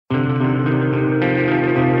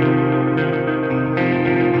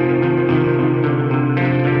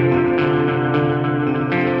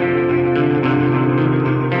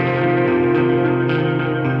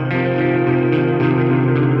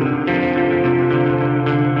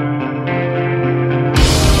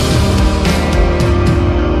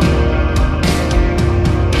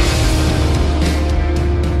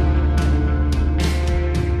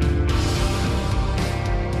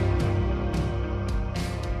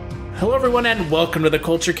Hello, everyone, and welcome to the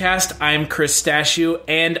Culture Cast. I'm Chris Stashew,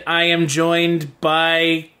 and I am joined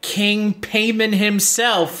by King Payman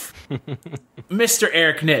himself, Mr.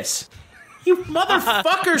 Eric Niss. You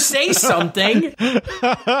motherfucker, say something!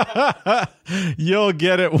 You'll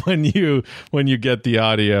get it when you get the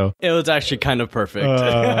audio. It was actually kind of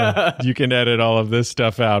perfect. You can edit all of this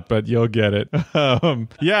stuff out, but you'll get it.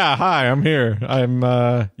 Yeah, hi, I'm here. I'm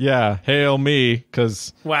hail me,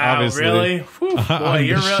 because obviously, really? Whew, boy,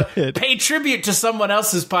 you're really pay tribute to someone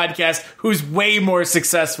else's podcast who's way more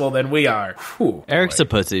successful than we are. Whew, Eric's a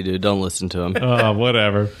pussy, dude. Don't listen to him.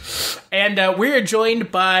 Whatever. And we are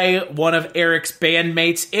joined by one of Eric's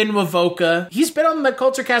bandmates in Wovoka. He's been on the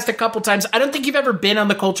Culture Cast a couple times. I don't think you've ever been on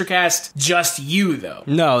the Culture Cast, just you, though.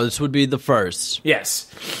 No, this would be the first. Yes.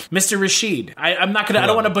 Mr. Rashid. I'm not gonna, I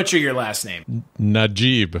don't want to butcher your last name.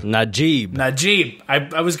 Najib.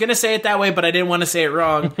 I was gonna say it that way, but I didn't want to say it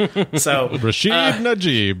wrong. So Rashid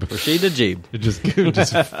Najib. Rashid Najib. It just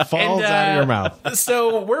falls out of your mouth.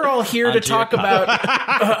 So we're all here to talk about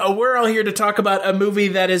a movie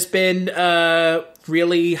that has been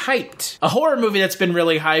really hyped. A horror movie that's been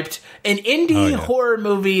really hyped. An indie horror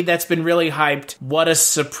movie that's been really hyped. What a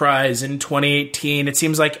surprise in 2018. It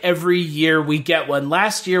seems like every year we get one.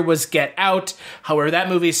 Last year was Get Out. However, that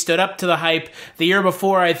movie stood up to the hype. The year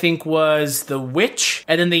before, I think, was The Witch.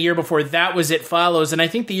 And then the year before that was It Follows. And I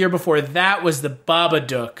think the year before that was The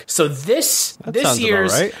Babadook. So this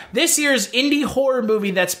year's indie horror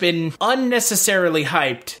movie that's been unnecessarily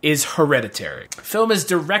hyped is Hereditary. Film is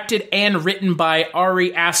directed and written by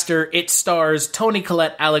Ari Aster. It stars Toni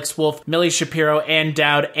Collette, Alex Wolff, Millie Shapiro, Ann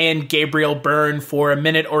Dowd, and Gabriel Byrne for a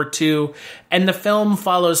minute or two. And the film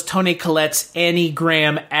follows Toni Collette's Annie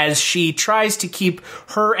Graham as she tries to keep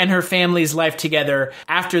her and her family's life together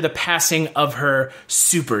after the passing of her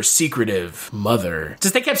super secretive mother.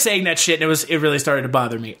 Just they kept saying that shit, and it really started to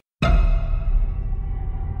bother me.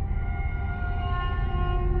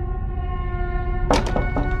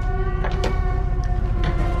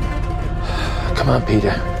 Come on,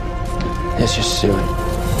 Peter. Let's just do it.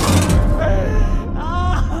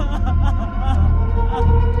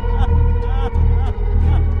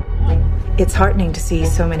 It's heartening to see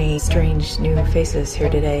so many strange new faces here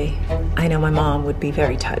today. I know my mom would be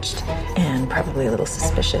very touched and probably a little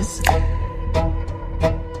suspicious.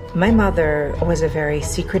 My mother was a very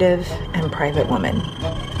secretive and private woman.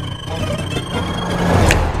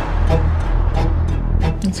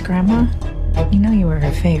 It's Grandma. You know you were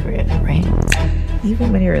her favorite, right?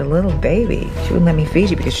 Even when you were a little baby, she wouldn't let me feed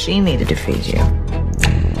you because she needed to feed you.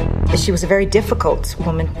 She was a very difficult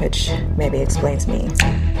woman, which maybe explains me.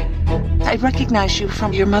 I recognize you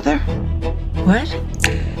from your mother. What?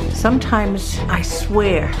 Sometimes I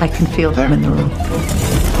swear I can feel them in the room. Oh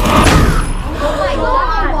my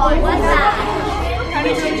God! What's that?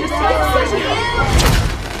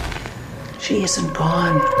 She isn't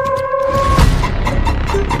gone.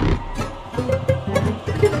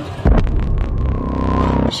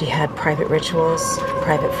 She had private rituals,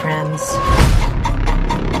 private friends.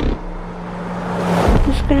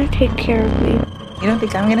 Who's gonna take care of me? You don't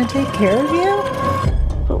think I'm gonna take care of you?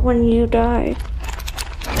 But when you die...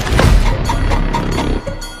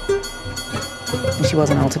 She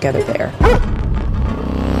wasn't altogether there.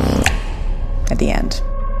 At the end.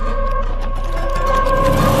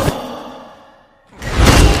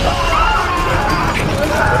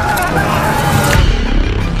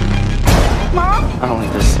 I don't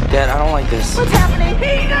like this. Dad, I don't like this. What's happening?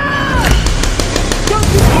 Peter! Don't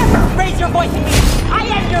you ever raise your voice at me! I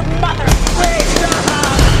am your mother! Please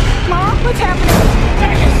stop! Mom, what's happening?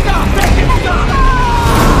 Make it stop! Make it stop!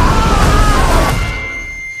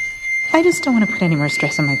 I just don't want to put any more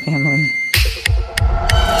stress on my family.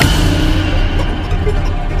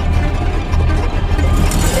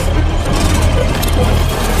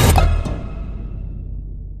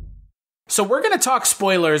 So we're going to talk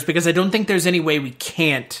spoilers because I don't think there's any way we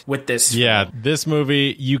can't with this. Yeah, this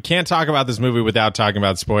movie, you can't talk about this movie without talking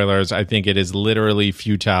about spoilers. I think it is literally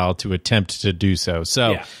futile to attempt to do so.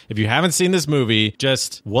 So if you haven't seen this movie,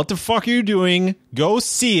 just what the fuck are you doing? Go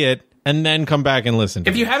see it. And then come back and listen to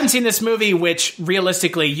it. If you haven't seen this movie, which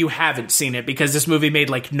realistically you haven't seen it because this movie made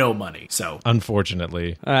like no money. So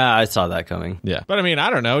unfortunately, I saw that coming. Yeah, but I mean, I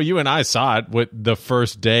don't know. You and I saw it with the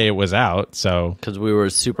first day it was out, so because we were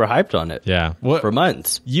super hyped on it. Yeah, for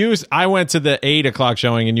months. I went to the 8 o'clock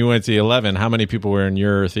showing, and you went to the 11. How many people were in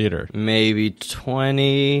your theater? Maybe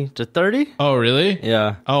 20 to 30. Oh, really?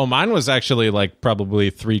 Yeah. Oh, mine was actually like probably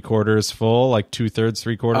 3/4 full, like 2/3,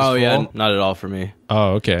 3/4. Oh full. yeah, not at all for me.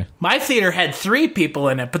 Oh, okay. My theater had 3 people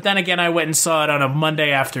in it, but then again, I went and saw it on a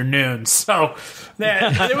Monday afternoon. So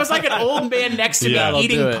there was like an old man next to me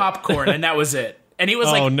eating popcorn, and that was it. And he was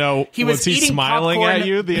like, no. Was he eating smiling popcorn. at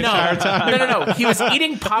you the entire time? No. He was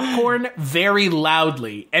eating popcorn very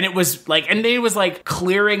loudly. And it was like, and then he was like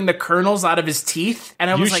clearing the kernels out of his teeth.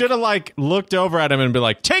 And I was You should have like looked over at him and be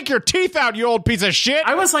like, take your teeth out, you old piece of shit.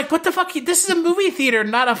 I was like, what the fuck? This is a movie theater,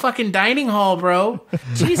 not a fucking dining hall, bro.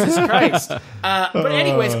 Jesus Christ. But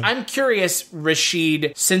anyways, I'm curious,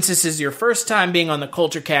 Rashid, since this is your first time being on the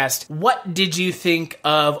Culture Cast, what did you think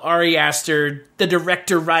of Ari Aster, the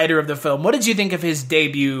director-writer of the film? What did you think of his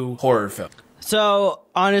debut horror film? So,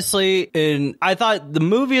 honestly, I thought the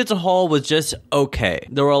movie as a whole was just okay.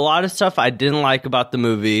 There were a lot of stuff I didn't like about the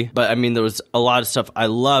movie, but I mean, there was a lot of stuff I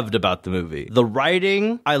loved about the movie. The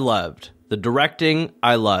writing, I loved. The directing,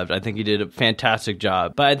 I loved. I think he did a fantastic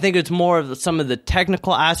job. But I think it's more of some of the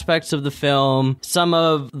technical aspects of the film, some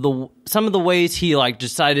of the ways he like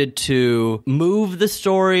decided to move the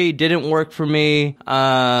story didn't work for me.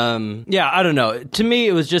 Yeah, I don't know. To me,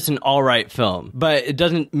 it was just an all right film, but it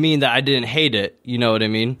doesn't mean that I didn't hate it. You know what I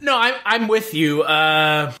mean? No, I'm with you.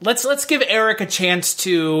 Let's give Eric a chance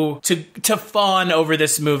to fawn over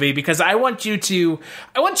this movie, because I want you to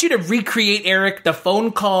recreate, Eric, the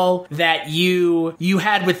phone call that you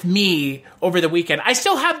had with me over the weekend. I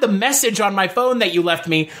still have the message on my phone that you left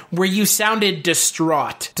me where you sounded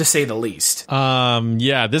distraught, to say the least.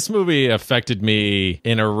 Yeah, this movie affected me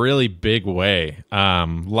in a really big way.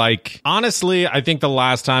 Like, honestly, I think the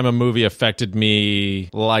last time a movie affected me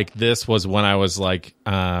like this was when I was like,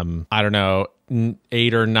 I don't know,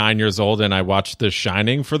 8 or 9 years old, and I watched The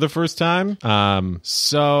Shining for the first time.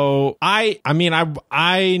 So I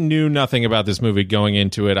knew nothing about this movie going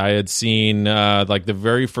into it. I had seen like the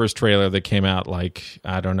very first trailer that came out, like,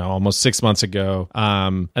 I don't know, almost 6 months ago.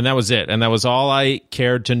 And that was it. And that was all I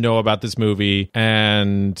cared to know about this movie.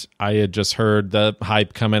 And I had just heard the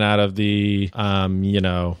hype coming out of the,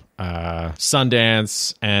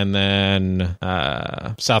 Sundance, and then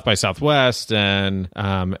South by Southwest, and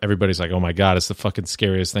everybody's like, oh my god, it's the fucking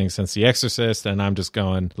scariest thing since The Exorcist, and I'm just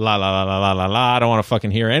going, la la la la la la la, I don't want to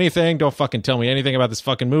fucking hear anything, don't fucking tell me anything about this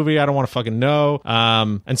fucking movie, I don't want to fucking know.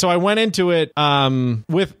 And so I went into it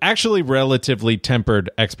with actually relatively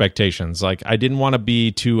tempered expectations. Like, I didn't want to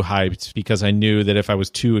be too hyped, because I knew that if I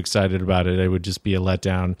was too excited about it, it would just be a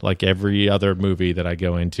letdown, like every other movie that I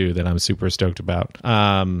go into that I'm super stoked about.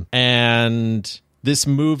 And this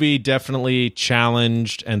movie definitely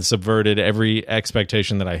challenged and subverted every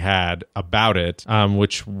expectation that I had about it,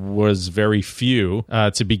 which was very few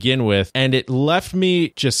to begin with. And it left me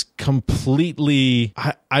just completely,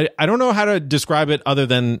 I don't know how to describe it other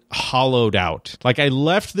than hollowed out. Like, I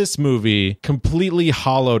left this movie completely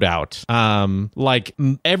hollowed out. Like,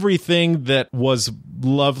 everything that was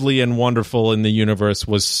lovely and wonderful in the universe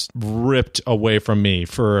was ripped away from me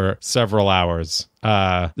for several hours.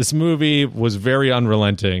 This movie was very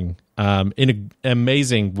unrelenting in an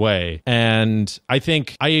amazing way. And I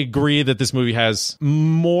think I agree that this movie has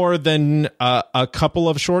more than a couple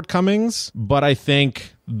of shortcomings, but I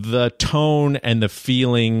think the tone and the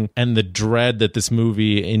feeling and the dread that this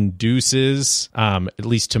movie induces, at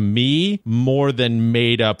least to me, more than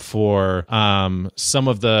made up for some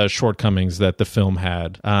of the shortcomings that the film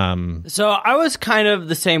had. So I was kind of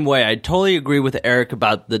the same way. I totally agree with Eric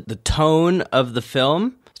about the tone of the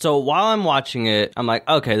film. So while I'm watching it, I'm like,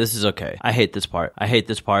 okay, this is okay. I hate this part. I hate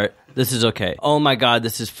this part. This is okay. Oh my God,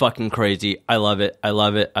 this is fucking crazy. I love it. I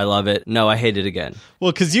love it. I love it. No, I hate it again.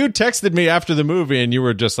 Well, because you texted me after the movie and you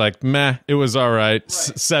were just like, meh, it was all right.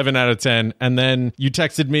 7 out of 10. And then you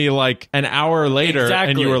texted me like an hour later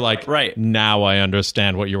and you were like, right. Now I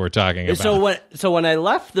understand what you were talking about. So when I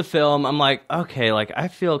left the film, I'm like, okay, like I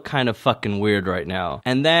feel kind of fucking weird right now.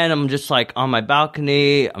 And then I'm just like on my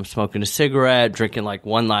balcony, I'm smoking a cigarette, drinking like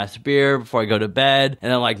one last beer before I go to bed.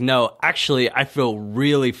 And I'm like, no, actually, I feel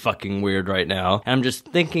really fucking weird right now. And I'm just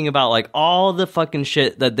thinking about like all the fucking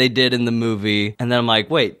shit that they did in the movie. And then I'm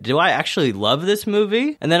like, wait, do I actually love this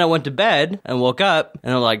movie? And then I went to bed and woke up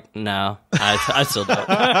and I'm like, no, I still don't.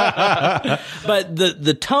 But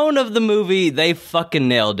the tone of the movie, they fucking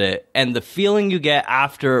nailed it. And the feeling you get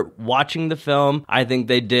after watching the film, I think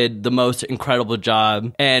they did the most incredible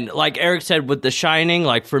job. And like Eric said with The Shining,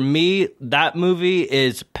 like for me, that movie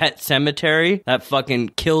is is Pet Sematary. That fucking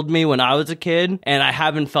killed me when I was a kid, and I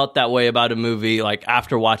haven't felt that way about a movie like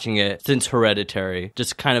after watching it since Hereditary.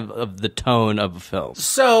 Just kind of the tone of a film.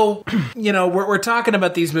 So, we're talking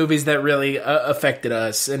about these movies that really affected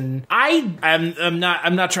us, and I'm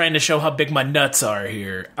not trying to show how big my nuts are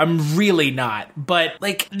here. I'm really not. But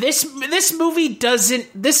like this movie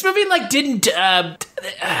didn't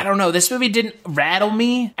I don't know, this movie didn't rattle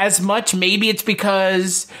me as much. Maybe it's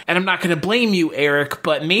because, and I'm not going to blame you, Eric,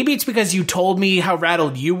 but maybe it's because you told me how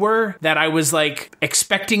rattled you were that I was like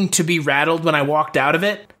expecting to be rattled when I walked out of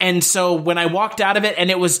it. And so when I walked out of it and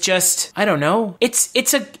it was just, I don't know, it's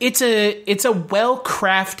a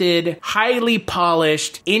well-crafted, highly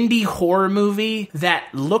polished indie horror movie that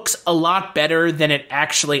looks a lot better than it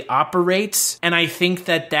actually operates. And I think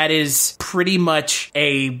that is pretty much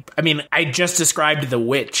I just described The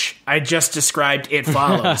Witch. I just described It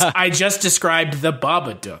Follows. I just described The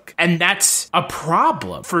Babadook. And that's a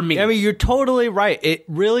problem for me. I mean, you're totally right. It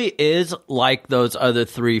really is like those other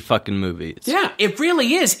three fucking movies. Yeah, it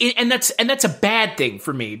really is. And that's a bad thing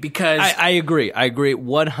for me because... I agree. I agree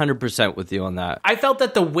 100% with you on that. I felt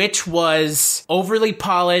that The Witch was overly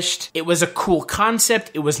polished. It was a cool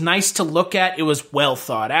concept. It was nice to look at. It was well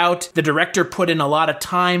thought out. The director put in a lot of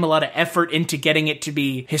time, a lot of effort into getting it to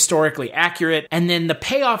be historically accurate. And then the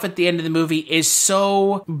payoff at the end of the movie is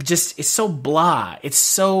so blah. It's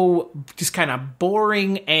so just kind of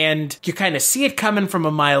boring, and you kind of see it coming from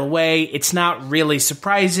a mile away. It's not really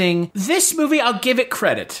surprising. This movie, I'll give it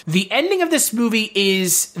credit. The ending of this movie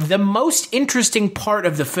is the most interesting part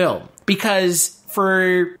of the film because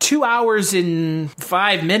for 2 hours and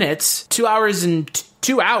 5 minutes, 2 hours and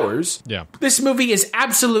 2 hours. Yeah. This movie is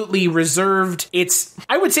absolutely reserved.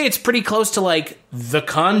 I would say it's pretty close to like The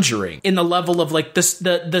Conjuring in the level of like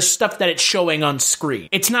the stuff that it's showing on screen.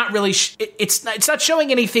 It's not really, it's not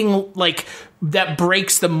showing anything like that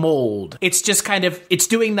breaks the mold. It's just kind of, it's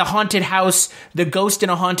doing the haunted house, the ghost in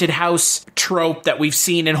a haunted house trope that we've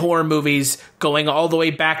seen in horror movies going all the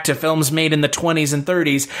way back to films made in the 20s and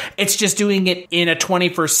 30s. It's just doing it in a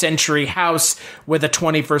 21st century house with a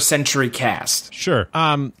 21st century cast. Sure.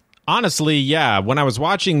 Honestly, yeah, when I was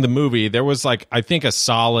watching the movie, there was like, I think a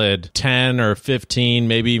solid 10 or 15,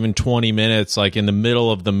 maybe even 20 minutes, like in the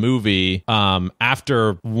middle of the movie,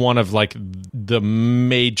 after one of like the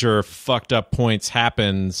major fucked up points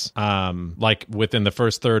happens, like within the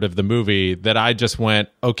first third of the movie, that I just went,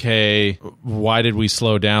 okay, why did we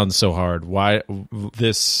slow down so hard? Why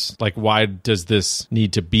does this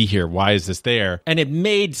need to be here? Why is this there? And it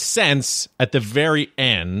made sense at the very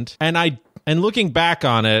end. And looking back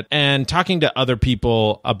on it and talking to other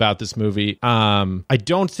people about this movie, I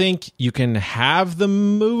don't think you can have the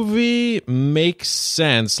movie make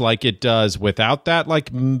sense like it does without that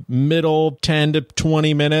like middle 10 to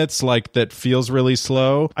 20 minutes like that feels really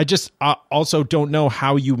slow. I just also don't know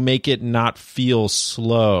how you make it not feel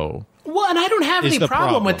slow. Well, and I don't have any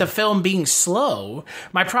problem with the film being slow.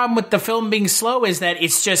 My problem with the film being slow is that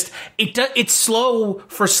it's just, it's slow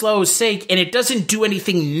for slow's sake, and it doesn't do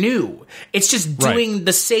anything new. It's just doing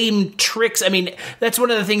the same tricks. I mean, that's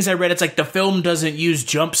one of the things I read. It's like the film doesn't use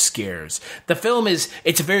jump scares. The film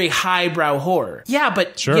it's a very highbrow horror. Yeah,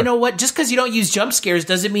 but you know what? Just because you don't use jump scares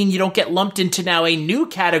doesn't mean you don't get lumped into now a new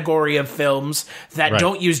category of films that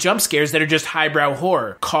don't use jump scares that are just highbrow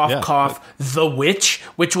horror. Cough, The Witch,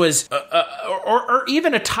 which was... or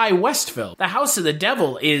even a Ty West film. The House of the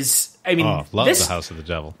Devil is... I mean, love The House of the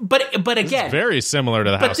Devil. But again, it's very similar to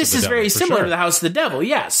The House of the Devil. But this is very similar to The House of the Devil,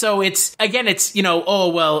 yeah. So it's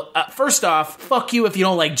first off, fuck you if you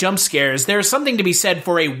don't like jump scares. There's something to be said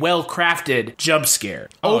for a well-crafted jump scare.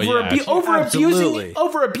 Over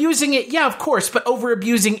abusing it, yeah, of course, but over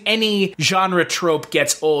abusing any genre trope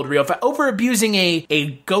gets old real fast. Over abusing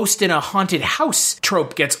a ghost in a haunted house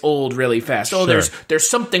trope gets old really fast. Oh, there's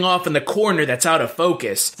something off in the corner that's out of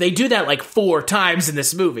focus. They do that like 4 times in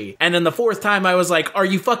this movie. And then the 4th time I was like, are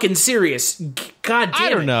you fucking serious? God damn it. I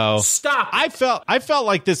don't know. Stop. I felt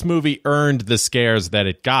like this movie earned the scares that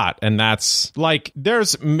it got. And that's like,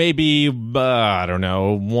 there's maybe, I don't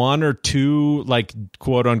know, 1 or 2 like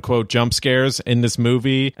quote unquote jump scares in this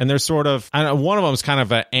movie. And there's sort of, I don't know, one of them is kind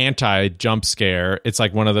of an anti-jump scare. It's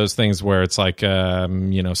like one of those things where it's like,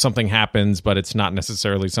 something happens, but it's not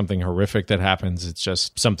necessarily something horrific that happens. It's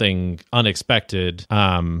just something unexpected.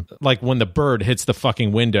 Like when the bird hits the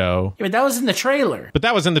fucking window. Yeah, but that was in the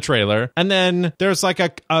trailer. And then there's like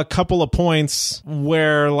a couple of points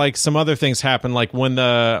where like some other things happen, like when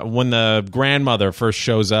the grandmother first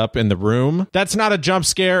shows up in the room. That's not a jump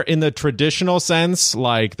scare in the traditional sense.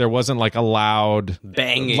 Like there wasn't like a loud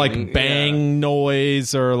banging, like bang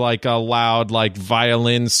noise or like a loud like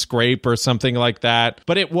violin scrape or something like that.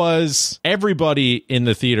 But it was everybody in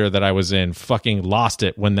the theater that I was in fucking lost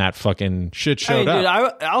it when that fucking shit showed up.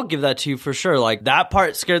 Dude, I'll give that to you for sure. Like that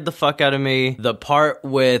part scared the fuck out of me. The part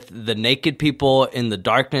with the naked people in the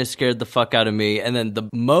darkness scared the fuck out of me. And then the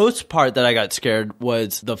most part that I got scared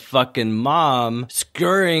was the fucking mom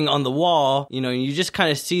scurrying on the wall. You know, you just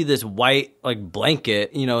kind of see this white like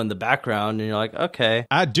blanket, you know, in the background, and you're like, okay.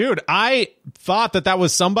 Dude, I thought that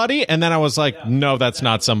was somebody, and then I was like, no, that's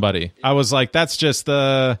not somebody. I was like, that's just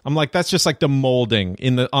like the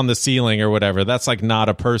molding on the ceiling or whatever. That's like not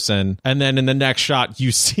a person. And then in the next shot,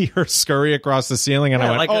 you see her scurry across the ceiling, and I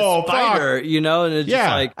went, like oh, a spider, fuck. you know? And it's just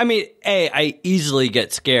like, I mean, I easily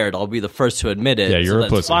get scared. I'll be the first to admit it. Yeah, you're a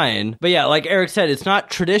that's pussy. Fine. But yeah, like Eric said, it's not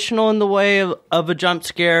traditional in the way of a jump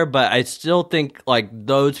scare, but I still think like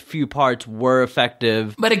those few parts were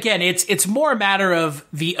effective. But again, it's more a matter of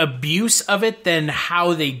the abuse of it than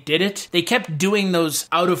how they did it. They kept doing those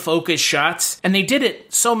out of focus shots, and they did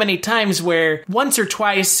it so many times where once or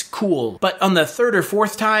twice, cool. But on the third or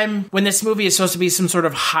fourth time, when this movie is supposed to be some sort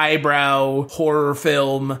of highbrow horror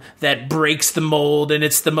film that breaks the mold, and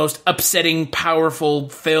it's the most upsetting, powerful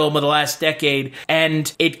film of the last decade,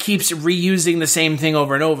 and it keeps reusing the same thing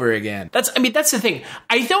over and over again. That's the thing.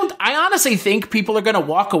 I honestly think people are going to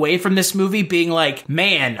walk away from this movie being like,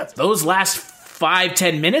 man, those last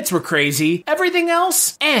 5-10 minutes were crazy. Everything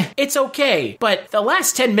else, it's okay. But the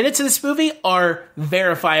last 10 minutes of this movie are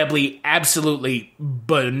verifiably absolutely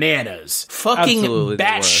bananas. Fucking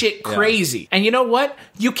batshit crazy. Yeah. And you know what?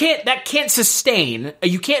 That can't sustain.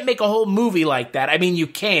 You can't make a whole movie like that. I mean, you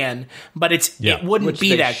can, but it wouldn't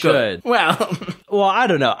be that good. Well, I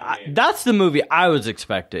don't know. That's the movie I was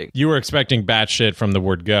expecting. You were expecting batshit from the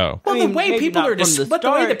word go. Well, the way people are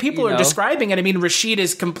describing it, I mean, Rashid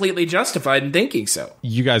is completely justified in thinking so.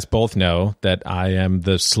 You guys both know that I am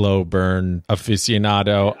the slow burn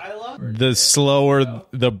aficionado. I love The slower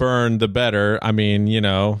the burn, the better. I mean, you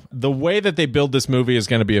know, the way that they build this movie is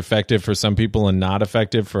going to be effective for some people and not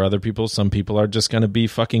effective for other people. Some people are just going to be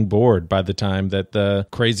fucking bored by the time that the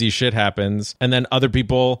crazy shit happens. And then other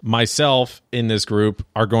people, myself in this group,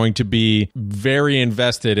 are going to be very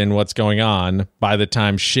invested in what's going on by the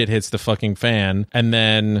time shit hits the fucking fan. And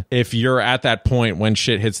then if you're at that point when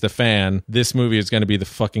shit hits the fan, this movie is going to be the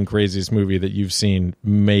fucking craziest movie that you've seen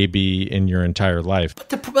maybe in your entire life.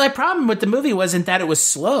 But my problem with the movie wasn't that it was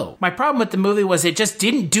slow. My problem with the movie was it just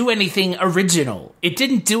didn't do anything original. It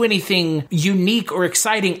didn't do anything unique or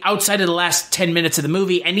exciting outside of the last 10 minutes of the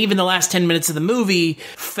movie. And even the last 10 minutes of the movie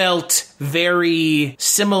felt very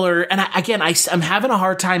similar. And I'm having a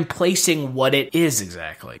hard time placing what it is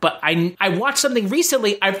exactly. But I watched something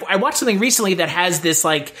recently. I watched something recently that has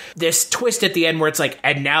this twist at the end where it's like,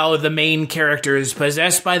 and now the main character is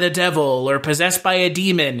possessed by the devil or possessed by a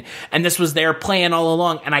demon. And this was their plan all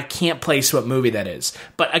along. And I can't place what movie that is.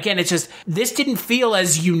 But again, it's just, this didn't feel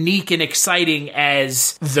as unique and exciting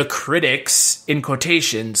as the critics, in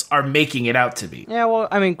quotations, are making it out to be. Yeah, well,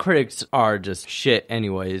 I mean, critics are just shit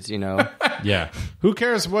anyways, you know? Yeah. Who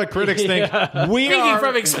cares what critics think? Speaking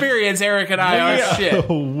from experience, Eric and I are shit.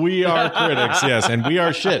 We are critics, yes, and we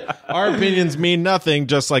are shit. Our opinions mean nothing,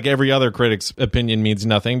 just like every other critic's opinion means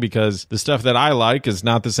nothing, because the stuff that I like is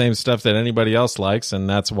not the same stuff that anybody else likes, and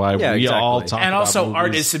that's why all talk and about also movies.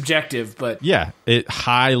 Art is subjective, but... Yeah, it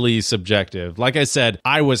highly subjective. Like I said,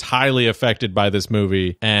 I was highly affected by this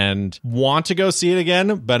movie and want to go see it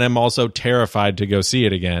again, but I'm also terrified to go see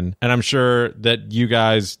it again. And I'm sure that you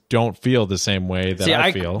guys don't feel the same way that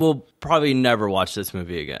I feel. Will probably never watch this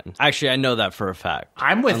movie again. Actually, I know that for a fact.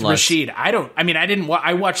 I'm with Rashid.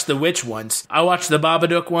 I watched The Witch once. I watched The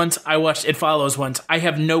Babadook once. I watched It Follows once. I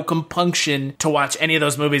have no compunction to watch any of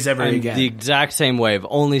those movies ever again. The exact same way. I've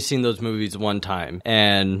only seen those movies one time,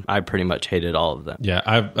 and I pretty much hated all of them. Yeah,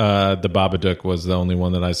 The Babadook was the only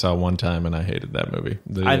one that I saw one time, and I hated that movie.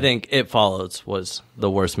 I think It Follows was the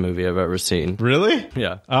worst movie I've ever seen. Really?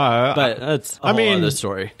 Yeah. But that's a whole other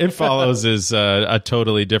story. It Follows is a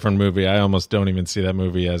totally different movie. I almost don't even see that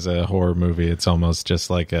movie as a horror movie. It's almost just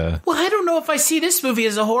like a... Well, I don't know if I see this movie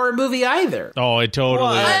as a horror movie either. Oh, it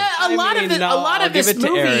totally is. A lot of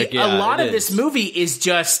this movie is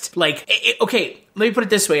just like... okay, let me put it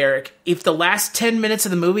this way, Eric. If the last 10 minutes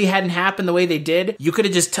of the movie hadn't happened the way they did, you could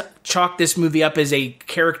have just chalked this movie up as a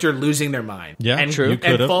character losing their mind. Yeah, and, true.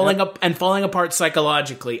 And falling apart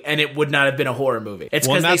psychologically, and it would not have been a horror movie. It's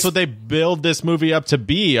that's what they build this movie up to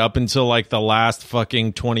be up until like the last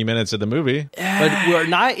fucking 20 minutes of the movie. But we're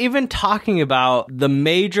not even talking about the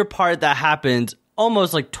major part that happens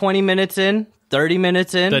almost like 20 minutes in. 30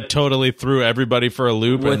 minutes in, that totally threw everybody for a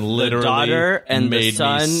loop with and literally the daughter and made the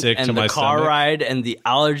son me sick and to the my car stomach. ride and the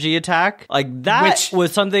allergy attack. Like that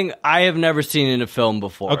was something I have never seen in a film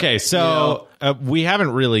before. Okay, so we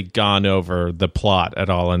haven't really gone over the plot at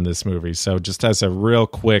all in this movie. So just as a real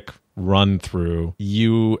quick run through,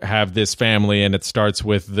 you have this family and it starts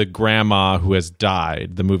with the grandma who has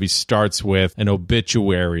died. The movie starts with an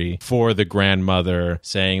obituary for the grandmother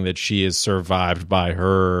saying that she is survived by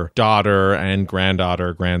her daughter and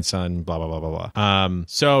granddaughter, grandson, blah, blah, blah, blah, blah.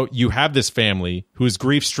 So you have this family who is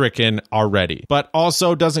grief-stricken already, but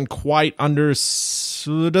also doesn't quite know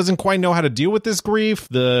how to deal with this grief.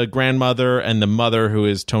 The grandmother and the mother, who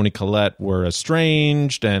is Toni Collette, were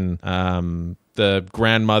estranged, and the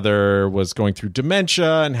grandmother was going through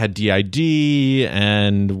dementia and had DID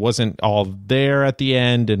and wasn't all there at the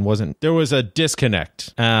end, and there was a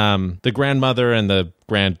disconnect. The grandmother and the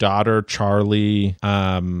granddaughter, Charlie,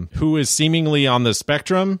 who is seemingly on the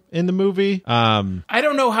spectrum in the movie. I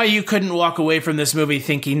don't know how you couldn't walk away from this movie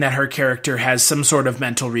thinking that her character has some sort of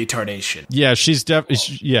mental retardation. Yeah, she's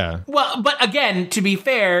yeah. Well, but again, to be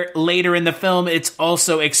fair, later in the film, it's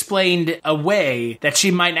also explained away that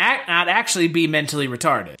she might not actually be mentally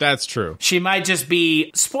retarded. That's true. She might just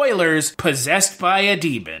be, spoilers, possessed by a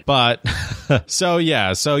demon. But, so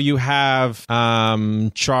you have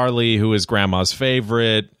Charlie, who is grandma's favorite,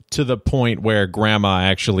 to the point where grandma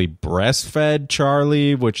actually breastfed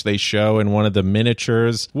Charlie, which they show in one of the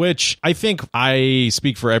miniatures, which I think I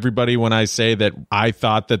speak for everybody when I say that I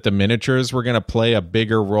thought that the miniatures were going to play a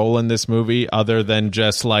bigger role in this movie other than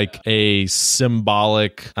just like a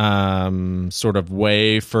symbolic sort of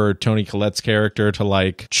way for Toni Collette's character to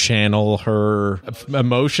like channel her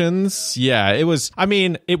emotions. Yeah, it was, I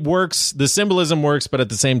mean, it works. The symbolism works, but at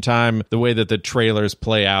the same time, the way that the trailers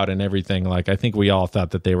play out and everything, like I think we all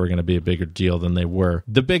thought that they were going to be a bigger deal than they were.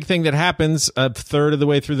 The big thing that happens a third of the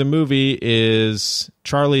way through the movie is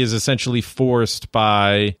Charlie is essentially forced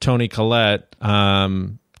by Toni Collette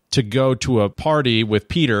to go to a party with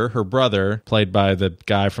Peter, her brother, played by the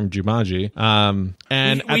guy from Jumanji.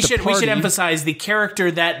 And we should emphasize the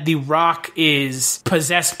character that The Rock is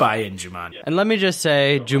possessed by in Jumanji. And let me just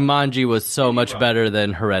say, Jumanji was so much better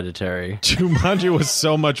than Hereditary. Jumanji was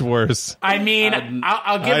so much worse. I mean,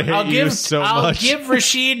 I'll give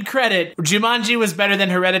Rashid credit. Jumanji was better than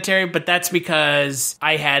Hereditary, but that's because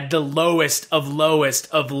I had the lowest of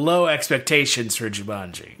low expectations for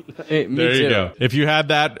Jumanji. Hey, there you go. If you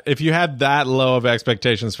had that low of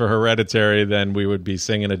expectations for Hereditary, then we would be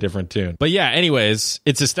singing a different tune. But yeah, anyways,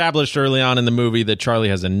 it's established early on in the movie that Charlie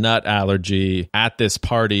has a nut allergy. At this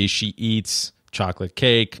party, she eats chocolate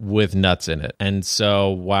cake with nuts in it. And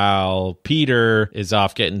so while Peter is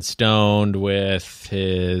off getting stoned with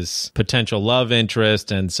his potential love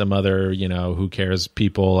interest and some other, who cares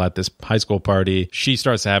people at this high school party, she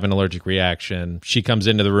starts to have an allergic reaction. She comes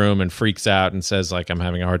into the room and freaks out and says, like, I'm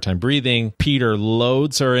having a hard time breathing. Peter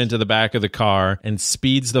loads her into the back of the car and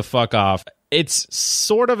speeds the fuck off. It's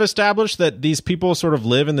sort of established that these people sort of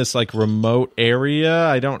live in this like remote area.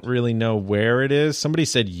 I don't really know where it is. Somebody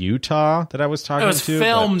said Utah that I was talking to. It was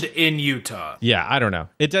filmed in Utah. Yeah, I don't know.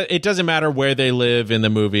 It doesn't matter where they live in the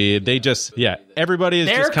movie. They just, everybody is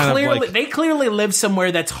just kind of like... They clearly live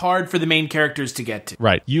somewhere that's hard for the main characters to get to.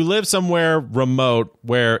 Right. You live somewhere remote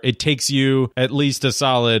where it takes you at least a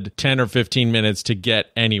solid 10 or 15 minutes to get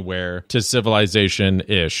anywhere to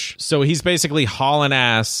civilization-ish. So he's basically hauling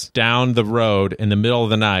ass down the road in the middle of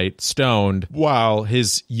the night, stoned, while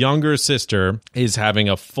his younger sister is having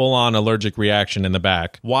a full-on allergic reaction in the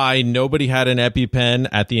back. Why nobody had an EpiPen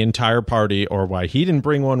at the entire party, or why he didn't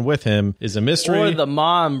bring one with him, is a mystery. Or the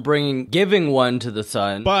mom giving one to the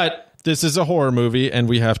son. But this is a horror movie, and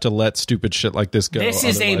we have to let stupid shit like this go. This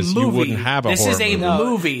is a movie. You wouldn't have a horror movie.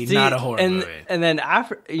 Movie, not a horror movie. And then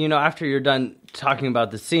after you're done talking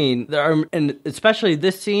about the scene, and especially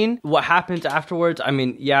this scene, what happens afterwards, I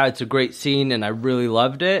mean, yeah, it's a great scene, and I really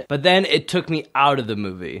loved it, but then it took me out of the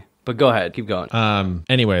movie. But go ahead, keep going.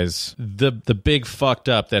 Anyways, the big fucked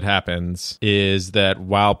up that happens is that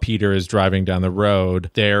while Peter is driving down the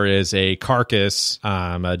road, there is a carcass,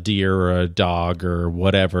 a deer or a dog or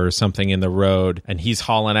whatever, something in the road, and he's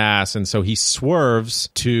hauling ass, and so he swerves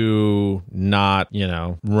to not,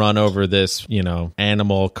 run over this,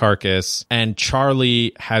 animal carcass, and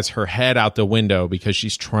Charlie has her head out the window because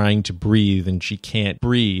she's trying to breathe and she can't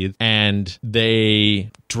breathe. And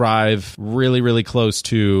they drive really, really close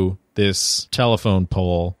to this telephone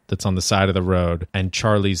pole that's on the side of the road, and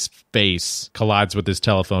Charlie's face collides with this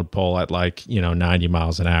telephone pole at 90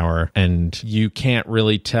 miles an hour, and you can't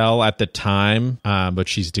really tell at the time, but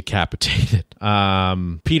she's decapitated.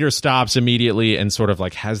 Peter stops immediately and sort of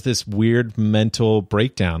has this weird mental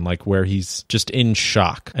breakdown, where he's just in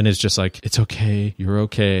shock and is just it's okay, you're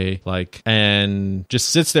okay, and just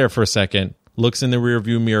sits there for a second, looks in the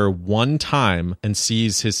rearview mirror one time and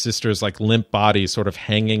sees his sister's limp body sort of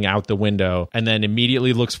hanging out the window, and then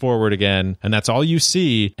immediately looks forward again, and that's all you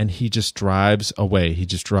see, and he just drives away. He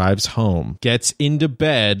just drives home, gets into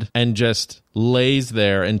bed, and just lays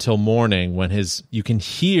there until morning when you can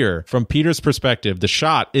hear from Peter's perspective, the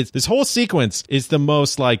shot is, this whole sequence is the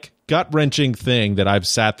most gut-wrenching thing that I've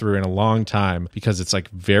sat through in a long time, because it's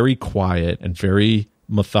very quiet and very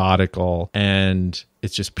methodical, and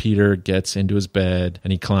it's just Peter gets into his bed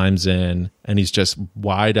and he climbs in and he's just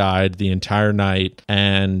wide-eyed the entire night,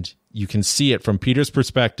 and you can see it from Peter's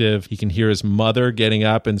perspective. He can hear his mother getting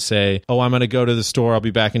up and say, "Oh, I'm going to go to the store. I'll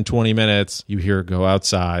be back in 20 minutes. You hear her go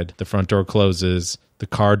outside. The front door closes. The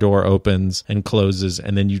car door opens and closes,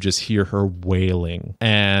 and then you just hear her wailing.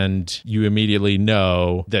 And you immediately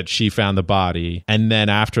know that she found the body. And then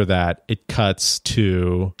after that, it cuts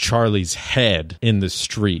to Charlie's head in the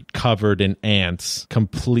street, covered in ants,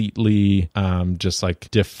 completely just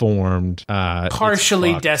deformed.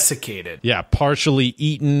 Partially desiccated. Yeah, partially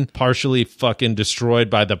eaten, partially fucking destroyed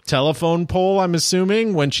by the telephone pole, I'm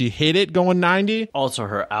assuming, when she hit it going 90. Also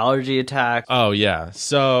her allergy attack. Oh, yeah.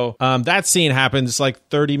 So that scene happens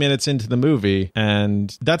 30 minutes into the movie,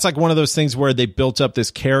 and that's one of those things where they built up this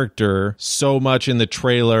character so much in the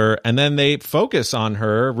trailer, and then they focus on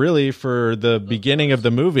her really for the beginning of the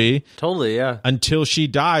movie. Totally, yeah. Until she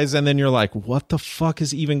dies, and then you're like, what the fuck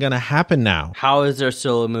is even gonna happen now? How is there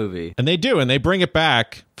still a movie? And they do, and they bring it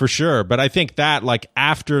back for sure. But I think that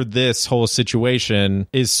after this whole situation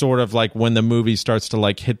is sort of when the movie starts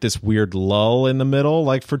to hit this weird lull in the middle,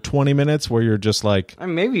 for 20 minutes where you're just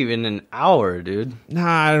maybe even an hour, dude. Nah,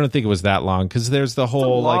 I don't think it was that long, because there's the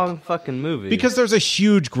whole long fucking movie. Because there's a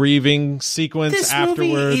huge grieving sequence this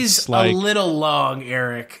afterwards. This movie is a little long,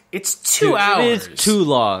 Eric. It's 2 hours. It is too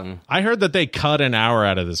long. I heard that they cut an hour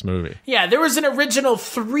out of this movie. Yeah, there was an original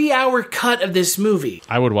 3-hour cut of this movie.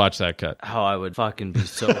 I would watch that cut. Oh, I would fucking be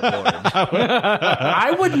so bored.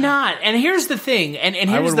 I would not. And here's the thing, and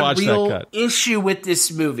here's the real issue with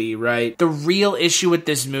this movie, right? The real issue with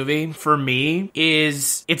this movie, for me,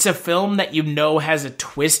 is it's a film that has a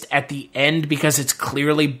twist at the end because it's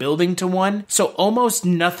clearly building to one. So almost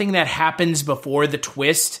nothing that happens before the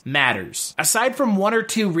twist matters. Aside from one or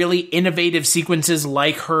two really innovative sequences,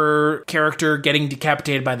 like her character getting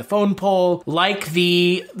decapitated by the phone pole, like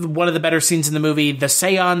one of the better scenes in the movie, the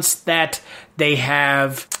seance that they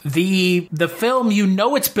have, the film,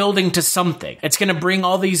 it's building to something. It's going to bring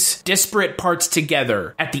all these disparate parts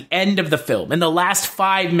together at the end of the film, in the last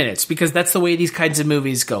 5 minutes, because that's the way these kinds of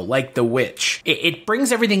movies go, like The Witch. It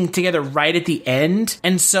brings everything together right at the end.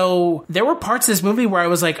 And so there were parts of this movie where I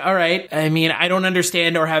was like, all right, I don't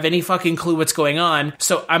understand or have any fucking clue what's going on.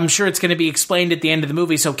 So I'm sure it's going to be explained at the end of the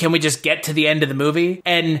movie. So can we just get to the end of the movie?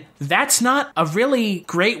 And that's not a really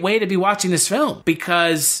great way to be watching this film,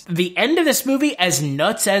 because the end of this movie, as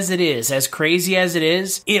nuts as it is, as crazy as it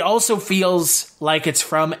is, it also feels like it's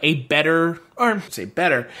from a better, or say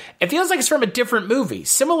better, it feels like it's from a different movie.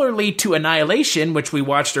 Similarly to Annihilation, which we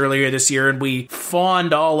watched earlier this year and we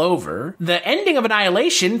fawned all over, the ending of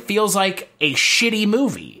Annihilation feels like a shitty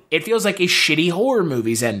movie. It feels like a shitty horror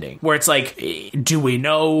movie's ending, where it's do we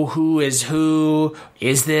know who is who?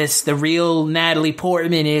 Is this the real Natalie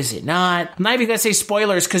Portman? Is it not? I'm not even gonna say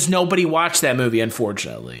spoilers, because nobody watched that movie,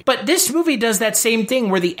 unfortunately. But this movie does that same thing,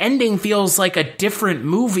 where the ending feels like a different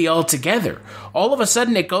movie altogether. All of a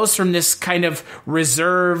sudden, it goes from this kind of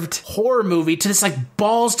reserved horror movie to this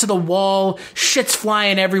balls to the wall, shit's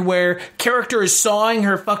flying everywhere, character is sawing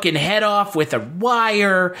her fucking head off with a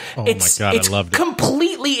wire. Oh my God, I loved it.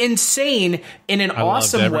 Completely insane in an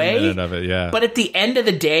awesome every way. Minute of it, yeah. But at the end of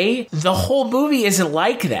the day, the whole movie isn't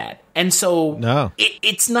like that. And so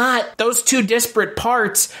it's not those two disparate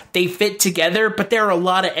parts. They fit together, but there are a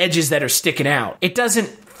lot of edges that are sticking out. It doesn't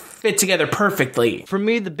fit together perfectly. For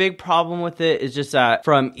me, the big problem with it is just that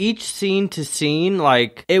from each scene to scene,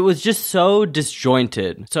 like, it was just so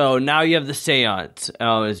disjointed. So now you have the seance.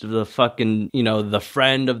 It's the fucking, the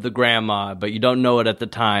friend of the grandma, but you don't know it at the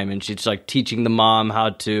time. And she's like teaching the mom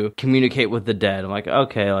how to communicate with the dead. I'm like,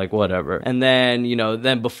 okay, like, whatever. And then,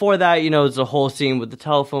 then before that, it's a whole scene with the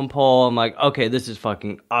telephone pole. I'm like, okay, this is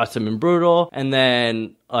fucking awesome and brutal. And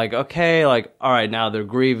then, like, okay, like, all right, now they're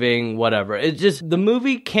grieving, whatever. It's just, the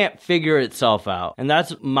movie can't figure itself out. And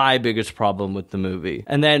that's my biggest problem with the movie.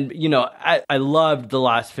 And then, I loved the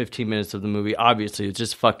last 15 minutes of the movie. Obviously, it's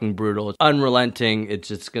just fucking brutal. It's unrelenting. It's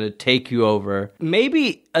just going to take you over.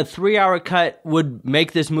 Maybe a 3-hour cut would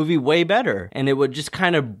make this movie way better. And it would just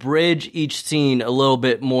kind of bridge each scene a little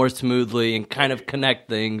bit more smoothly and kind of connect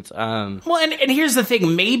things. Well, and here's the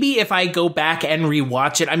thing. Maybe if I go back and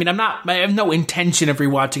rewatch it, I mean, I have no intention of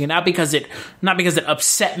rewatching it, not because it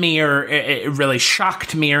upset me or it really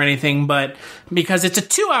shocked me or anything, but because it's a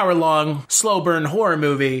 2-hour long slow burn horror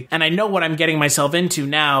movie and I know what I'm getting myself into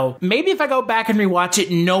now. Maybe if I go back and rewatch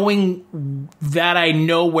it knowing that I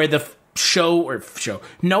know where the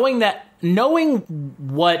knowing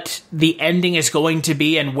what the ending is going to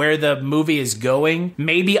be and where the movie is going,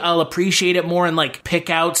 maybe I'll appreciate it more and like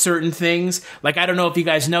pick out certain things. Like, I don't know if you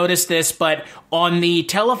guys noticed this, but on the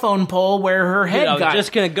telephone pole where her head got... I was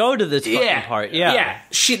just going to go to this fucking part. Yeah.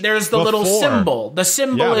 There's the little symbol. The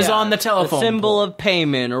symbol is on the telephone The symbol pole. Of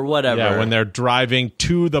payment or whatever. Yeah, when they're driving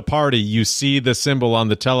to the party, you see the symbol on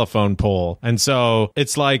the telephone pole. And so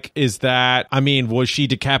it's like, was she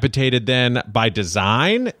decapitated then by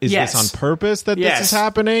design? Is this on purpose that this is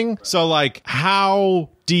happening? So, like, how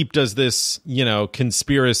deep does this,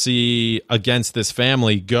 conspiracy against this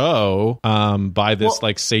family go by this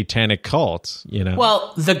satanic cult,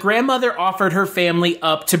 Well, the grandmother offered her family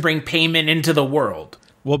up to bring payment into the world.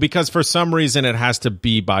 Well, because for some reason it has to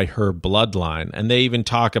be by her bloodline. And they even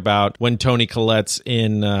talk about when Toni Collette's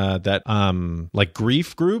in that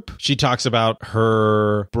grief group, she talks about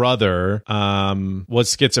her brother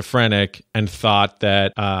was schizophrenic and thought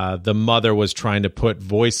that the mother was trying to put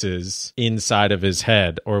voices inside of his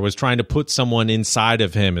head or was trying to put someone inside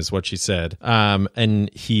of him is what she said.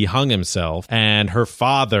 And he hung himself and her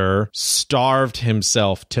father starved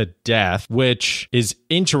himself to death, which is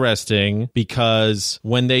interesting because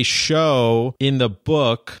when they show in the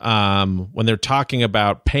book, when they're talking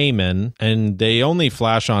about Payman, and they only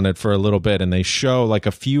flash on it for a little bit, and they show like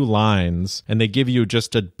a few lines, and they give you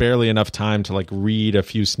just barely enough time to like read a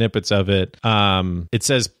few snippets of it. It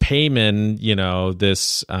says Payman,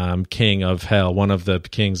 this king of hell, one of the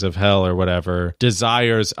kings of hell or whatever,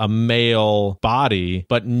 desires a male body,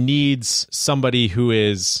 but needs somebody who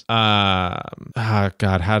is, I don't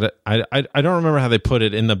remember how they put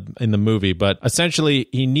it in the movie, but essentially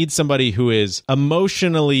he needs somebody who is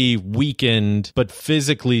emotionally weakened but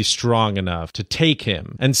physically strong enough to take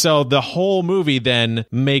him. And so the whole movie then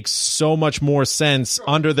makes so much more sense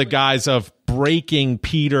under the guise of breaking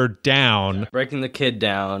Peter down. Breaking the kid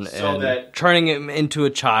down and turning him into a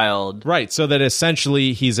child. Right, so that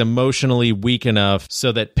essentially he's emotionally weak enough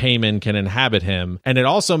so that Payman can inhabit him. And it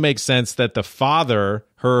also makes sense that the father,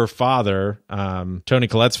 her father, Toni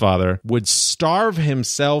Collette's father, would starve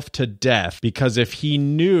himself to death because if he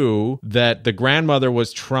knew that the grandmother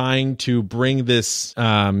was trying to bring this,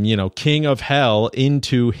 king of hell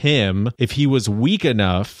into him, if he was weak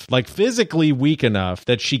enough, like physically weak enough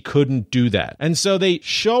that she couldn't do that. And so they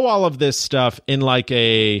show all of this stuff in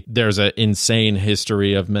there's an insane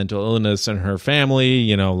history of mental illness in her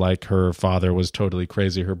family, like her father was totally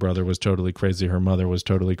crazy, her brother was totally crazy, her mother was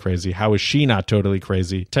totally crazy. How is she not totally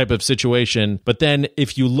crazy? Type of situation. But then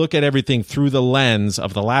if you look at everything through the lens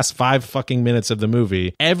of the last 5 fucking minutes of the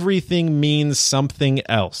movie, everything means something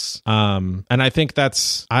else. And I think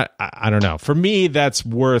that's, I don't know. For me, that's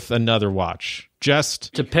worth another watch.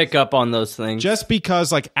 Just to pick up on those things. Just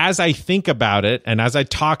because, as I think about it and as I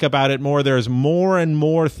talk about it more, there's more and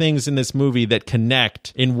more things in this movie that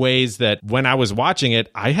connect in ways that when I was watching it,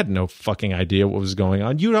 I had no fucking idea what was going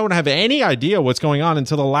on. You don't have any idea what's going on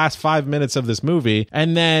until the last 5 minutes of this movie.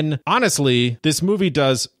 And then, honestly, this movie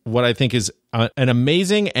does what I think is an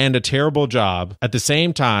amazing and a terrible job at the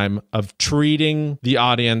same time of treating the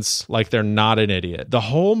audience like they're not an idiot. The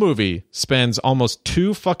whole movie spends almost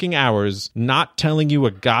 2 fucking hours not telling you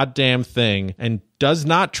a goddamn thing and does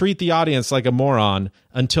not treat the audience like a moron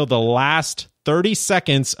until the last 30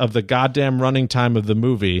 seconds of the goddamn running time of the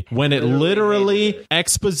movie when it literally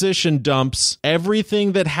exposition dumps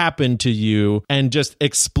everything that happened to you and just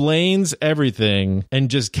explains everything and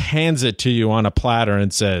just hands it to you on a platter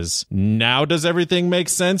and says, now does everything make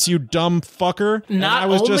sense, you dumb fucker? Not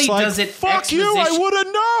only does it fuck you, I would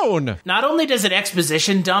have known. Not only does it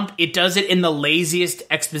exposition dump, it does it in the laziest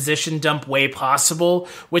exposition dump way possible,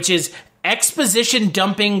 which is exposition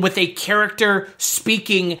dumping with a character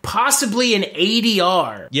speaking possibly in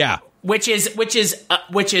ADR. Yeah. Which is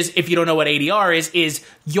if you don't know what ADR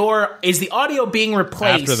is the audio being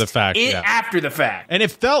replaced after the fact. After the fact. And it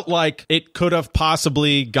felt like it could have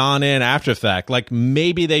possibly gone in after the fact. Like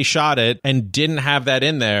maybe they shot it and didn't have that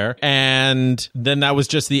in there, and then that was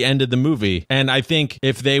just the end of the movie. And I think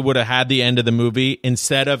if they would have had the end of the movie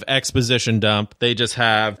instead of exposition dump, they just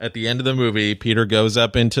have at the end of the movie, Peter goes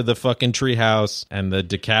up into the fucking treehouse, and the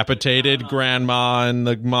decapitated grandma and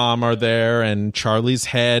the mom are there, and Charlie's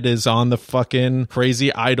head is on the fucking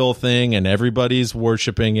crazy idol thing, and everybody's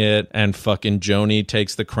worshiping it, and fucking Joni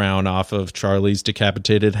takes the crown off of Charlie's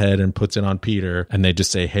decapitated head and puts it on Peter, and they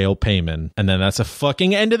just say Hail Payman, and then that's a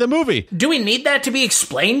fucking end of the movie. Do we need that to be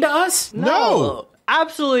explained to us? No.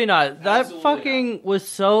 Absolutely not. That fucking was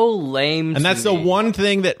so lame. And that's the one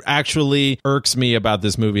thing that actually irks me about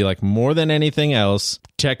this movie, like more than anything else.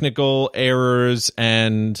 Technical errors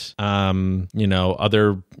and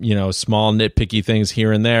other small nitpicky things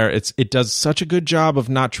here and there. It does such a good job of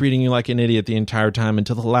not treating you like an idiot the entire time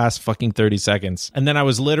until the last fucking 30 seconds. And then I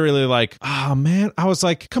was literally like, oh man, I was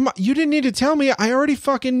like, come on, you didn't need to tell me. I already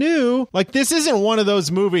fucking knew. Like, this isn't one of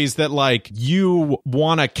those movies that like you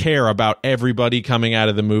want to care about everybody coming out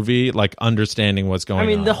of the movie, like understanding what's going on. I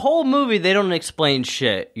mean, the whole movie, they don't explain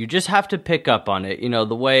shit. You just have to pick up on it.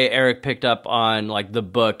 The way Eric picked up on like the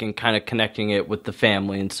book and kind of connecting it with the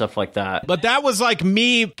family and stuff like that. But that was like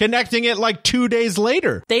me connecting it like 2 days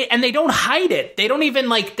later. They don't hide it. They don't even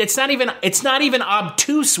like, it's not even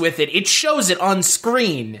obtuse with it. It shows it on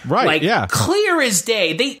screen. Right. Like, yeah. Clear as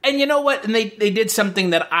day. And you know what? And they did something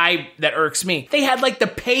that irks me. They had like the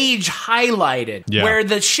page highlighted where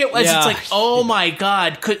the shit was, it's like, oh my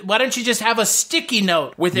God, why don't you just have a sticky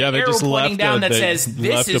note with an arrow pointing down that says,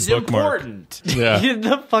 this is important. Yeah.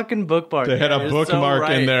 The fucking bookmark. They had a bookmark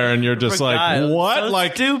in there, and you're just like, what? So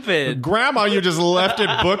like, stupid. Grandma, you just left it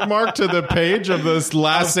bookmarked to the page of this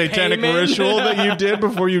last satanic ritual that you did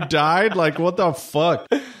before you died? Like, what the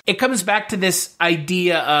fuck? It comes back to this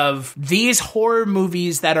idea of these horror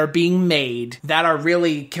movies that are being made that are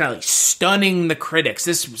really kind of like stunning the critics.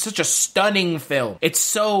 This is such a stunning film. It's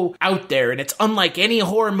so out there, and it's unlike any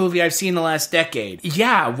horror movie I've seen in the last decade.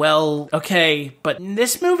 Yeah, well, okay, but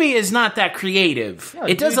this movie is not that creative. Yeah,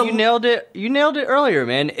 you nailed it. You nailed it earlier,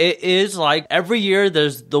 man. It is like every year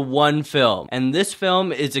there's the one film, and this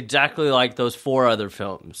film is exactly like those 4 other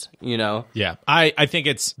films, Yeah, I think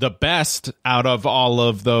it's the best out of all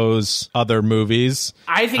of those other movies.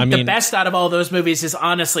 I think the best out of all those movies is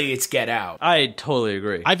honestly it's Get Out. I totally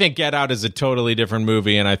agree. I think Get Out is a totally different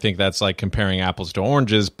movie, and I think that's like comparing apples to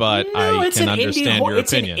oranges, but I can understand your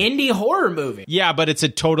opinion. It's an indie horror movie. Yeah, but it's a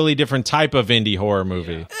totally different type of indie horror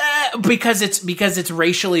movie. Because it's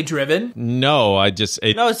racially driven? No,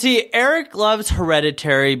 No, see, Eric loves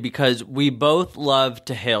Hereditary because we both love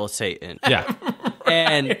to hail Satan. Yeah.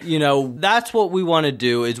 And, that's what we want to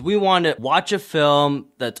do is we want to watch a film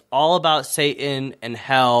that's all about Satan and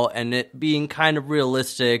hell and it being kind of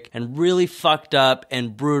realistic and really fucked up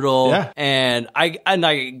and brutal. Yeah. And I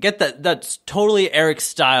get that that's totally Eric's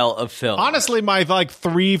style of film. Honestly, my like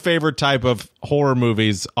 3 favorite type of horror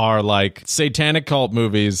movies are like satanic cult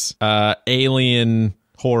movies, alien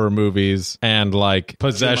horror movies, and like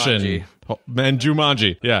possession. Jumanji. And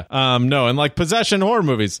Jumanji, yeah. And like possession horror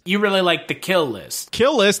movies. You really like The Kill List.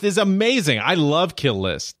 Kill List is amazing. I love Kill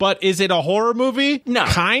List. But is it a horror movie? No.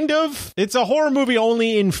 Kind of. It's a horror movie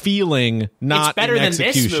only in feeling, not It's better in than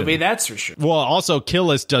execution. this movie, that's for sure. Well, also, Kill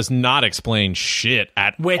List does not explain shit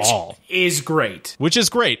at all. Which is great. Which is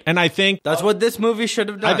great. And I think that's what this movie should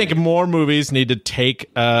have done. I think more movies need to take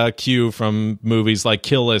a cue from movies like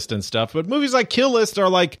Kill List and stuff. But movies like Kill List are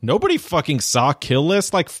like, nobody fucking saw Kill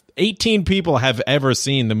List. Like 18 people have ever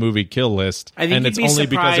seen the movie Kill List. And it's only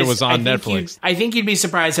because it was on Netflix. I think you'd be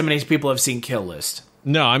surprised how many people have seen Kill List.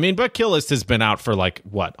 No, I mean, but Kill List has been out for like,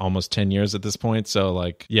 what, almost 10 years at this point? So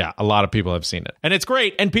like, yeah, a lot of people have seen it. And it's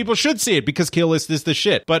great, and people should see it because Kill List is the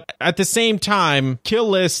shit. But at the same time, Kill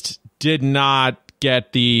List did not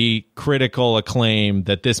get the critical acclaim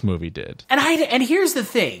that this movie did. And here's the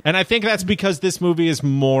thing. And I think that's because this movie is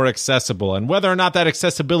more accessible. And whether or not that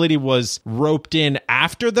accessibility was roped in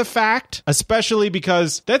after the fact, especially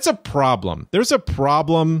because that's a problem. There's a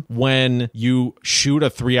problem when you shoot a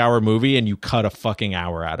 3-hour movie and you cut a fucking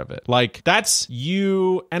hour out of it. Like, that's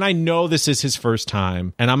you. And I know this is his first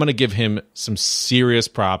time, and I'm going to give him some serious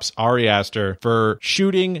props, Ari Aster, for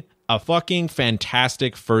shooting a fucking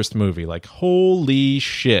fantastic first movie. Like, holy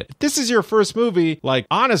shit. If this is your first movie, like,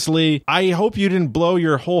 honestly, I hope you didn't blow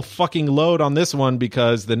your whole fucking load on this one,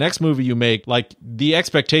 because the next movie you make, like, the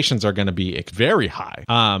expectations are going to be very high.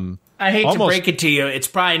 I hate to break it to you, it's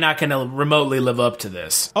probably not going to remotely live up to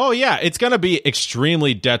this. Oh, yeah, it's going to be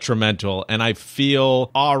extremely detrimental, and I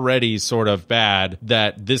feel already sort of bad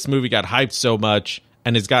that this movie got hyped so much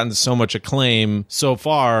and has gotten so much acclaim so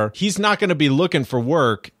far. He's not going to be looking for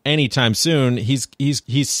work anytime soon. He's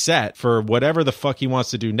set for whatever the fuck he wants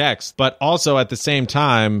to do next. But also at the same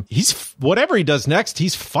time, whatever he does next,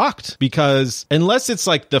 he's fucked, because unless it's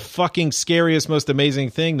like the fucking scariest, most amazing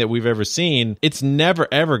thing that we've ever seen, it's never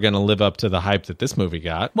ever going to live up to the hype that this movie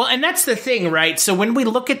got. Well, and that's the thing, right? So when we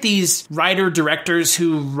look at these writer-directors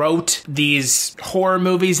who wrote these horror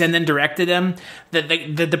movies and then directed them,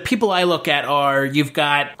 the people I look at are, you've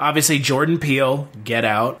got obviously Jordan Peele, Get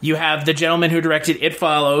Out. You have the gentleman who directed It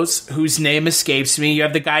Follows, whose name escapes me. You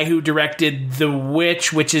have the guy who directed The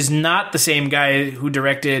Witch, which is not the same guy who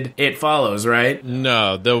directed It Follows, right?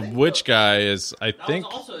 No, The Witch guy is, I think,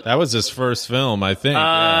 that was his first film, I think.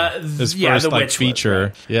 His first, The like, Witch feature. Was,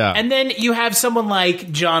 right? Yeah. And then you have someone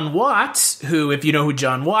like John Watts, who, if you know who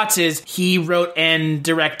John Watts is, he wrote and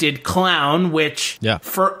directed Clown, which,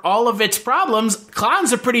 for all of its problems,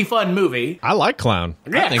 Clown's a pretty fun movie. I like Clown.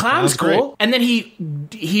 Yeah, Clown's cool. Great. And then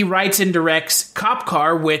he writes and directs Cop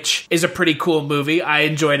Car, which is a pretty cool movie. I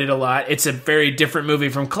enjoyed it a lot. It's a very different movie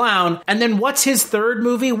from Clown. And then what's his third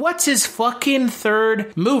movie? What's his fucking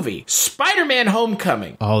third movie? Spider-Man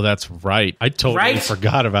Homecoming. Oh, that's right. I totally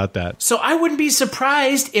forgot about that. So I wouldn't be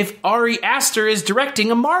surprised if Ari Aster is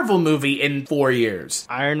directing a Marvel movie in 4 years.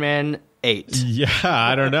 Iron Man 8. Yeah,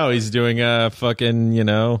 I don't know. He's doing a fucking,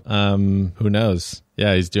 who knows?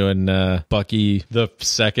 Yeah, he's doing Bucky the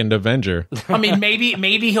Second Avenger. I mean,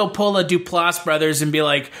 maybe he'll pull a Duplass Brothers and be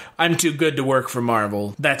like, I'm too good to work for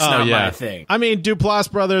Marvel. That's not my thing. I mean,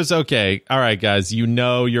 Duplass Brothers, okay. All right, guys, you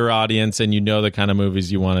know your audience and you know the kind of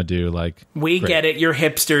movies you want to do. Like, we get it. You're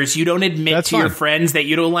hipsters. You don't admit your friends that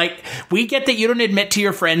you don't like. We get that you don't admit to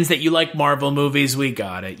your friends that you like Marvel movies. We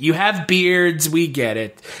got it. You have beards. We get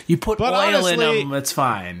it. You put oil in them. It's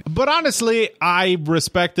fine. But honestly, I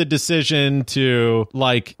respect the decision to,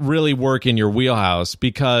 like, really work in your wheelhouse,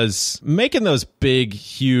 because making those big,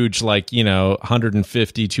 huge, like, $150,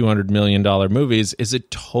 $200 million movies is a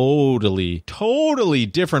totally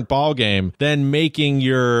different ballgame than making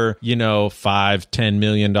your, $5-10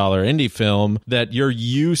 million indie film that you're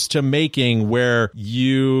used to making, where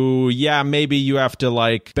maybe you have to,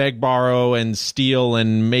 like, beg, borrow, and steal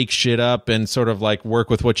and make shit up and sort of, like, work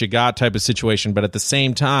with what you got type of situation. But at the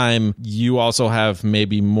same time, you also have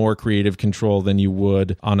maybe more creative control than you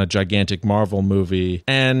would on a gigantic Marvel movie,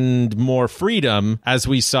 and more freedom, as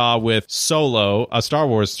we saw with Solo, a Star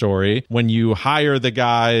Wars story, when you hire the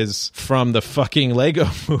guys from the fucking Lego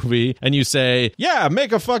movie and you say, yeah,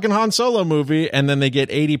 make a fucking Han Solo movie, and then they get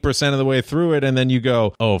 80% of the way through it, and then you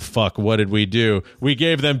go, oh fuck, what did we do? We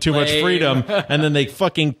gave them too much freedom, and then they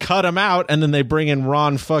fucking cut them out, and then they bring in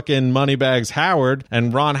Ron fucking Moneybags Howard,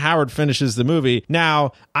 and Ron Howard finishes the movie.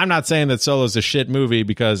 Now, I'm not saying that Solo's a shit movie,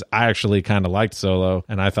 because I actually kind of liked Solo,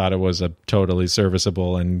 and I thought it was a totally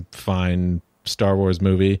serviceable and fine Star Wars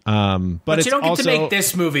movie. But you don't get to make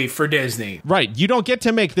this movie for Disney. Right. You don't get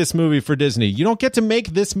to make this movie for Disney. You don't get to make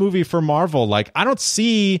this movie for Marvel. Like, I don't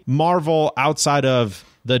see Marvel outside of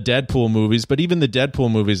the Deadpool movies, but even the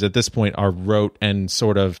Deadpool movies at this point are rote and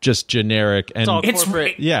sort of just generic, and it's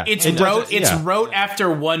corporate. It's rote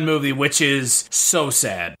after one movie, which is so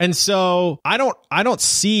sad. And so I don't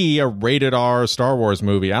see a rated R Star Wars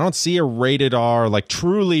movie. I don't see a rated R, like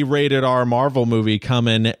truly rated R Marvel movie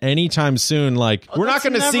coming anytime soon. Like, we're not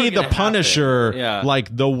going to see the Punisher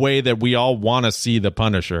like the way that we all want to see the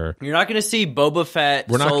Punisher. You're not going to see Boba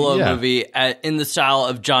Fett solo movie in the style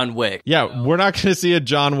of John Wick. Yeah, we're not going to see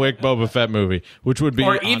a John Wick Boba Fett movie, which would be,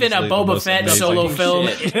 or even a Boba Fett solo film,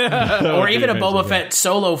 or even a Boba Fett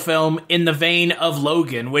solo film in the vein of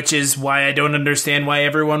Logan, which is why I don't understand why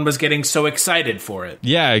everyone was getting so excited for it.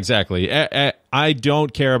 Yeah, exactly. I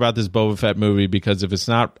don't care about this Boba Fett movie because if it's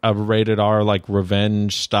not a rated R, like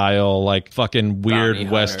revenge style, like fucking weird Bounty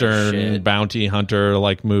Western hunter bounty hunter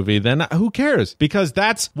like movie, then who cares? Because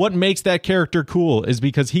that's what makes that character cool, is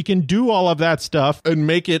because he can do all of that stuff and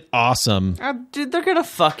make it awesome. Dude, they're gonna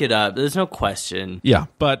fuck it up. There's no question. Yeah,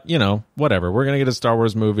 but you know, whatever. We're gonna get a Star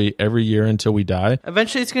Wars movie every year until we die.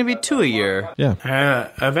 Eventually, it's gonna be 2 a year. Yeah.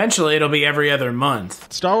 Eventually, it'll be every other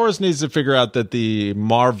month. Star Wars needs to figure out that the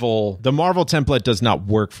Marvel template does not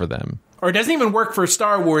work for them. Or it doesn't even work for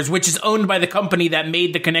Star Wars, which is owned by the company that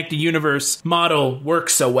made the connected universe model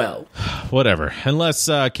work so well. Whatever. Unless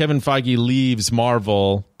Kevin Feige leaves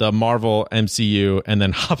Marvel, the Marvel MCU, and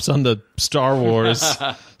then hops on the Star Wars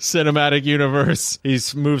cinematic universe. He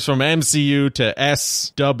moves from MCU to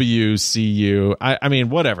SWCU. I mean,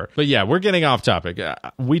 whatever. But yeah, we're getting off topic.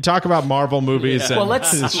 We talk about Marvel movies and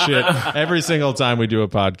this shit every single time we do a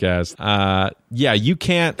podcast. Yeah, you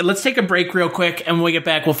can't. Let's take a break real quick, and when we get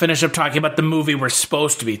back, we'll finish up talking about the movie we're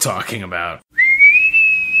supposed to be talking about.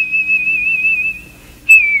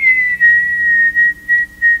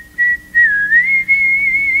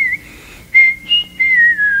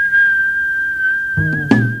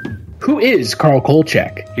 Who is Carl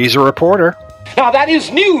Kolchak? He's a reporter. Now that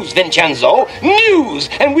is news, Vincenzo. News!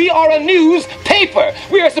 And we are a newspaper.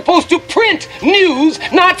 We are supposed to print news,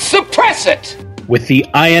 not suppress it. With the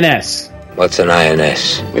INS. What's an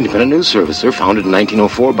INS? Independent News Service, sir, founded in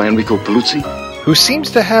 1904 by Enrico Paluzzi. Who seems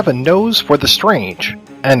to have a nose for the strange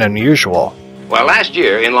and unusual. Well, last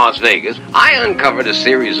year in Las Vegas, I uncovered a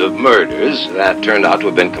series of murders that turned out to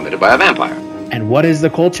have been committed by a vampire. And what is the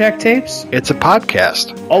Kolchak Tapes? It's a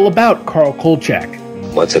podcast. All about Carl Kolchak.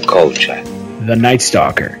 What's a Kolchak? The Night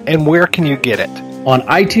Stalker. And where can you get it? On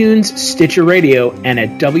iTunes, Stitcher Radio, and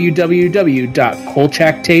at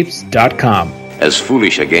www.kolchaktapes.com. As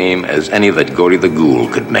foolish a game as any that Gory the Ghoul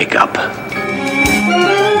could make up.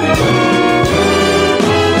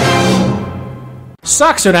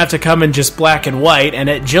 Socks don't have to come in just black and white, and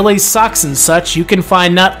at Jilly's Socks and Such, you can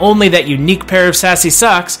find not only that unique pair of sassy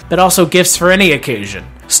socks, but also gifts for any occasion.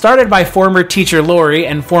 Started by former teacher Lori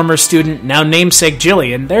and former student, now namesake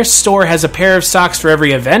Jillian, their store has a pair of socks for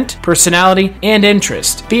every event, personality, and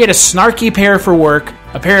interest. Be it a snarky pair for work,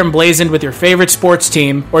 a pair emblazoned with your favorite sports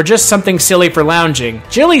team, or just something silly for lounging,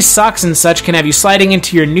 Jilly's Socks and Such can have you sliding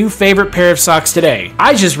into your new favorite pair of socks today.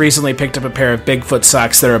 I just recently picked up a pair of Bigfoot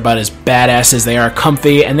socks that are about as badass as they are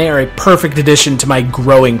comfy, and they are a perfect addition to my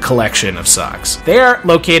growing collection of socks. They are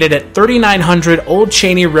located at 3900 Old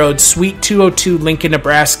Cheney Road, Suite 202, Lincoln,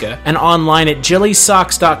 Nebraska, and online at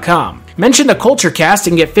jillysocks.com. Mention the Culture Cast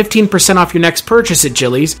and get 15% off your next purchase at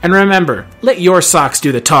Jilly's, and remember, let your socks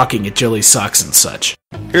do the talking at Jilly's Socks and Such.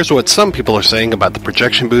 Here's what some people are saying about the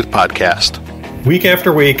Projection Booth podcast. Week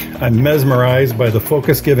after week, I'm mesmerized by the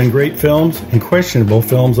focus given great films and questionable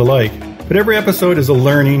films alike. But every episode is a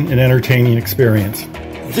learning and entertaining experience.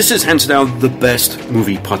 This is hands down the best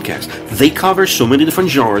movie podcast. They cover so many different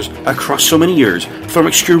genres across so many years, from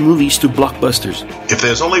obscure movies to blockbusters. If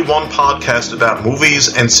there's only one podcast about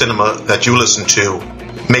movies and cinema that you listen to,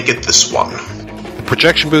 make it this one. The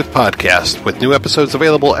Projection Booth Podcast, with new episodes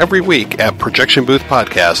available every week at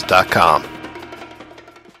projectionboothpodcast.com.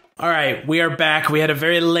 All right, we are back. We had a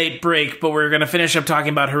very late break, but we're going to finish up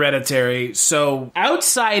talking about Hereditary. So,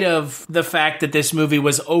 outside of the fact that this movie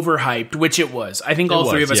was overhyped, which it was, I think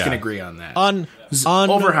all three of us can agree on that.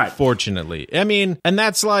 Overhyped. Unfortunately. I mean, and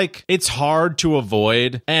that's like, it's hard to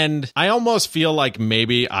avoid. And I almost feel like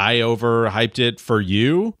maybe I overhyped it for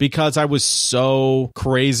you because I was so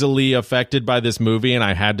crazily affected by this movie and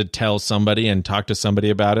I had to tell somebody and talk to somebody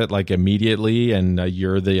about it like immediately. And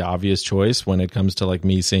you're the obvious choice when it comes to like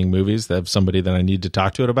me seeing movies, that somebody that I need to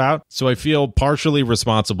talk to it about. So I feel partially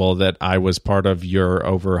responsible that I was part of your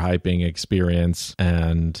overhyping experience.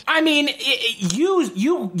 And I mean, you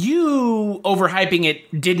overhyping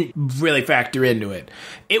it didn't really factor into it.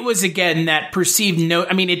 It was, again, that perceived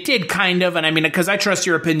I mean, it did kind of, and I mean, because I trust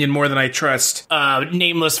your opinion more than I trust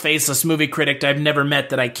nameless, faceless movie critic I've never met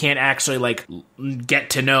that I can't actually, like, get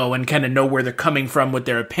to know and kind of know where they're coming from with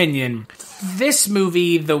their opinion. This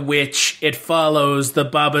movie, The Witch, it follows The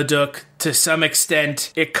Babadook. To some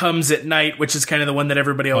extent, It Comes at Night, which is kind of the one that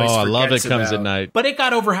everybody always forgets about. I love It Comes at Night. But it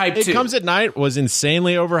got overhyped, too. It Comes at Night was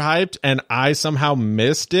insanely overhyped, and I somehow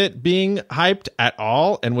missed it being hyped at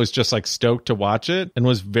all and was just, like, stoked to watch it and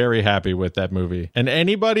was very happy with that movie. And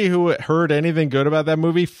anybody who heard anything good about that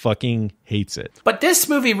movie fucking hates it. But this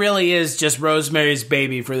movie really is just Rosemary's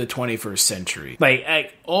Baby for the 21st century.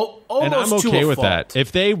 Almost and I'm okay with that.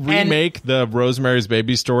 If they remake the Rosemary's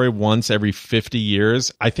Baby story once every 50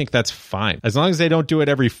 years, I think that's fine. As long as they don't do it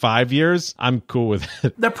every 5 years, I'm cool with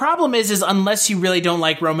it. The problem is unless you really don't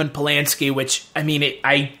like Roman Polanski, which, I mean,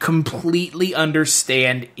 I completely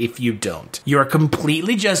understand if you don't. You are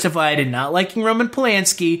completely justified in not liking Roman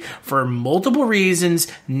Polanski for multiple reasons,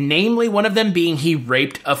 namely one of them being he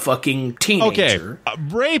raped a fucking teenager. Okay,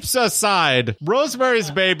 rapes aside,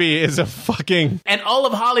 Rosemary's Baby is a fucking... And all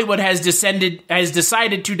of Hollywood has decided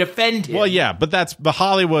to defend him. Well, yeah, but the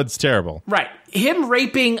Hollywood's terrible. Right. Him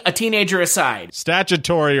raping a teenager aside.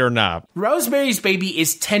 Statutory or not. Rosemary's Baby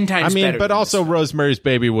is 10 times better. But also Rosemary's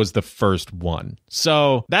Baby was the first one.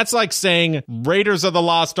 So that's like saying Raiders of the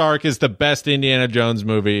Lost Ark is the best Indiana Jones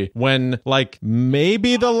movie when, like,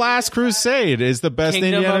 maybe The Last Crusade is the best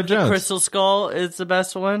Indiana Jones. Kingdom of the Crystal Skull is the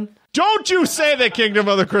best one. Don't you say that Kingdom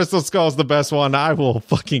of the Crystal Skull is the best one. I will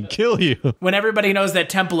fucking kill you. When everybody knows that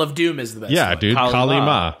Temple of Doom is the best one. Yeah, dude.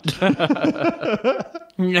 Kali-Ma.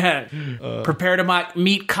 Prepare to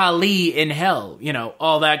meet Kali in hell. You know,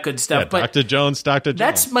 all that good stuff. Yeah, but Dr. Jones.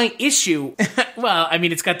 That's my issue. Well, I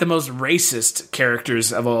mean, it's got the most racist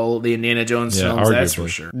characters of all the Indiana Jones films, arguably. that's for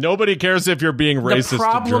sure. Nobody cares if you're being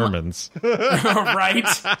racist to Germans. Right?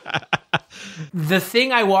 The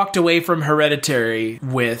thing I walked away from Hereditary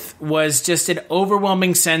with was just an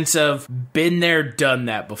overwhelming sense of been there, done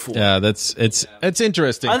that before. Yeah, it's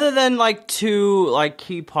interesting. Other than like two like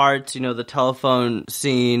key parts, you know, the telephone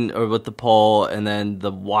scene or with the pole and then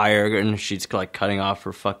the wire and she's like cutting off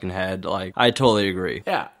her fucking head. Like, I totally agree.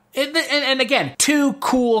 Yeah. And again, two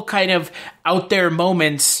cool kind of out there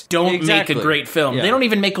moments don't make a great film. Yeah. They don't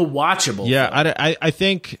even make a watchable film. I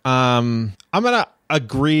think I'm gonna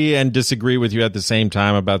agree and disagree with you at the same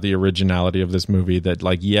time about the originality of this movie. That,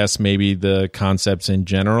 like, yes, maybe the concepts in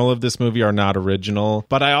general of this movie are not original,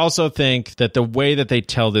 but I also think that the way that they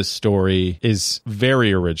tell this story is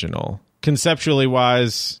very original. Conceptually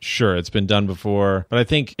wise, sure, it's been done before, but I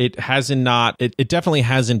think it definitely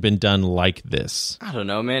hasn't been done like this. I don't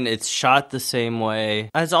know, man. It's shot the same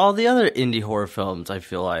way as all the other indie horror films, I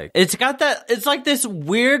feel like. It's got that, it's like this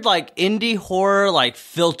weird, like, indie horror, like,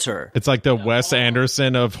 filter. It's like the Wes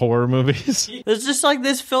Anderson of horror movies. There's just, like,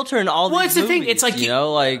 this filter in all these movies. Well, it's the thing. It's like, you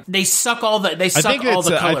know, like, they suck all the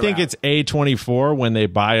color I think it's A24 when they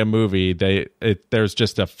buy a movie, there's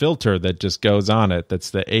just a filter that just goes on it.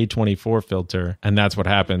 That's the A24 filter, and that's what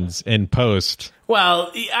happens in post.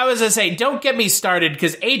 Well, I was going to say, don't get me started,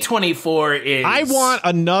 because A24 is... I want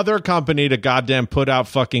another company to goddamn put out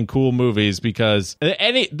fucking cool movies, because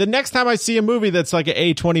the next time I see a movie that's like an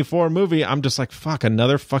A24 movie, I'm just like, fuck,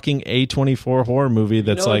 another fucking A24 horror movie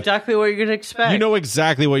that's like... exactly what you're going to expect. You know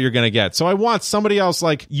exactly what you're going to get. So I want somebody else,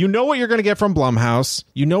 like, you know what you're going to get from Blumhouse,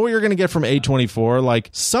 you know what you're going to get from A24, like,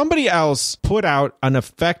 somebody else put out an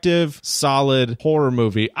effective, solid horror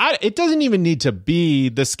movie. It doesn't even need to be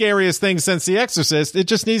the scariest thing since The Exorcist. It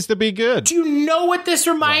just needs to be good. Do you know what this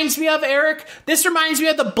reminds me of, Eric? This reminds me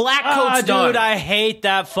of the Blackcoat's Daughter. Dude, I hate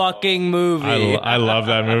that fucking movie. I love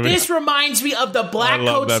that movie. This reminds me of the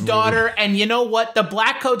Blackcoat's Daughter, and you know what? The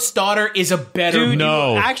Blackcoat's Daughter is a better movie.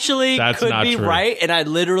 No, you actually could be true. Right, and I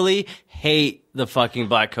literally hate the fucking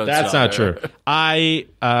Blackcoat's Daughter. That's not true.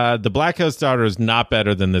 The Blackcoat's Daughter is not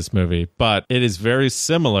better than this movie, but it is very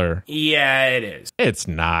similar. Yeah, it is. It's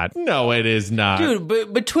not. No, it is not. Dude,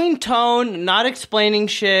 but between tone, not explaining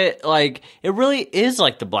shit, like, it really is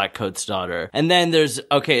like the Blackcoat's Daughter. And then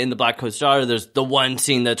in the Blackcoat's Daughter, there's the one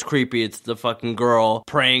scene that's creepy. It's the fucking girl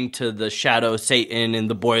praying to the shadow Satan in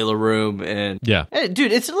the boiler room. And yeah.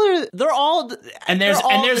 Dude, it's literally, they're all... And there's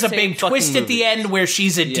a big twist at the end where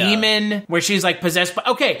she's a demon, where she's like possessed by...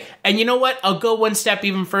 Okay, and you know what? I'll go one step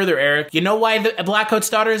even further, Eric. You know why the Blackcoat's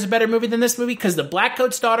Daughter is a better movie than this movie? Because the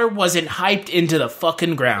Blackcoat's Daughter wasn't hyped into the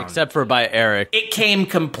fucking ground. Except for by Eric. It came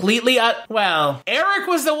completely well, Eric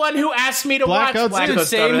was the one who asked me to watch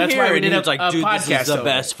Blackcoat's Daughter. That's why we did a podcast. This is the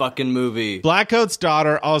best fucking movie. Blackcoat's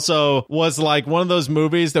Daughter also was like one of those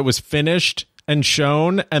movies that was finished and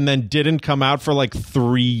shown and then didn't come out for like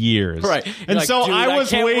 3 years. Right. And like, so I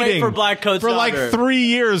was waiting for Blackcoat's Daughter like 3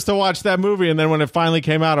 years to watch that movie, and then when it finally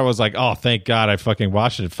came out, I was like, oh, thank God I fucking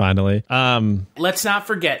watched it finally. Let's not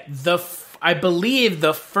forget, I believe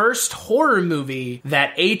the first horror movie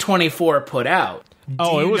that A24 put out.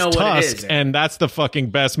 It was Tusk, and that's the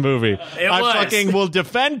fucking best movie. I fucking will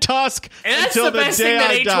defend Tusk until the day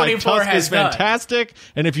I die. Tusk is fantastic,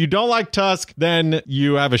 and if you don't like Tusk, then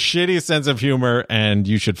you have a shitty sense of humor, and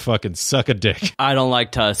you should fucking suck a dick. I don't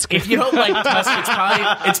like Tusk. If you don't like Tusk,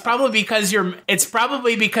 it's probably because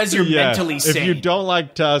you're mentally sane. If you don't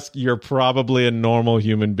like Tusk, you're probably a normal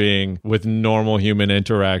human being with normal human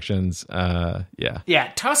interactions.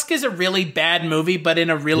 Yeah, Tusk is a really bad movie, but in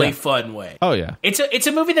a really fun way. Oh yeah. it's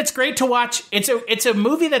a movie that's great to watch. It's a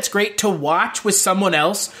movie that's great to watch with someone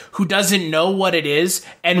else who doesn't know what it is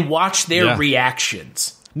and watch their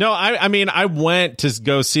reactions. No, I mean, I went to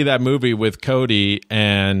go see that movie with Cody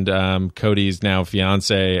and Cody's now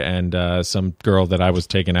fiance and some girl that I was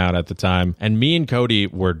taking out at the time. And me and Cody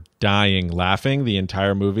were dying laughing the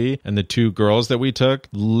entire movie. And the two girls that we took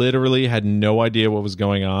literally had no idea what was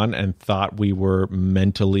going on and thought we were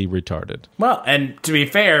mentally retarded. Well, and to be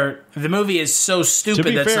fair, the movie is so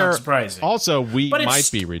stupid that's not surprising. Also, we might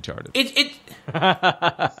be retarded.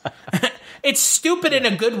 It's stupid in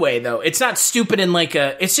a good way, though. It's not stupid in like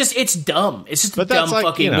a... It's dumb. It's just a dumb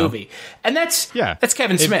fucking movie. And that's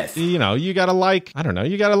Kevin Smith. You gotta like... I don't know.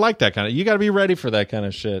 You gotta like that kind of... You gotta be ready for that kind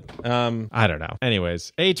of shit. I don't know.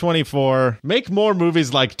 Anyways, A24. Make more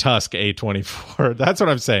movies like Tusk, A24. That's what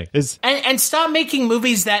I'm saying. And stop making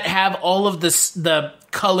movies that have all of the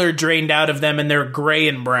color drained out of them and they're gray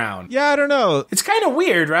and brown. Yeah, I don't know. It's kind of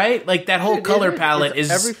weird, right? Like that whole color palette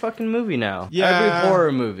is every fucking movie now. Yeah. Every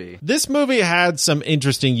horror movie. This movie had some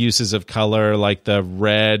interesting uses of color, like the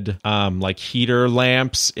red like heater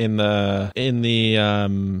lamps in the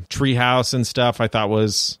treehouse and stuff. I thought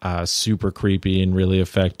was super creepy and really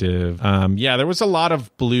effective. There was a lot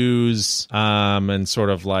of blues and sort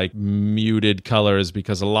of like muted colors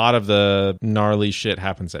because a lot of the gnarly shit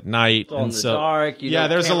happens at night. It's all in the dark.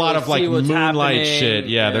 There's a lot of like moonlight shit.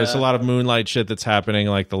 Yeah, there's a lot of moonlight shit that's happening.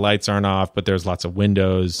 Like the lights aren't off, but there's lots of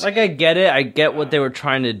windows. Like I get it. I get what they were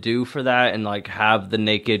trying to do for that, and like have the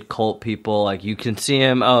naked cult people. Like you can see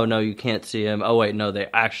him. Oh no, you can't see him. Oh wait, no, they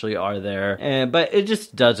actually are there. But it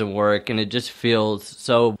just doesn't work, and it just feels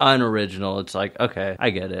so unoriginal. It's like, okay, I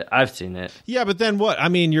get it. I've seen it. Yeah, but then what? I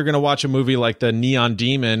mean, you're gonna watch a movie like the Neon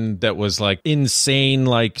Demon that was like insane,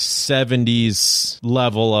 like 70s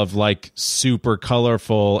level of like super colorful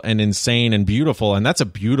and insane and beautiful, and that's a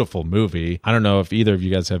beautiful movie. I don't know if either of you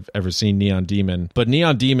guys have ever seen Neon Demon, but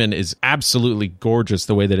Neon Demon is absolutely gorgeous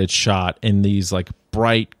the way that it's shot in these like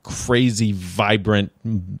bright, crazy, vibrant,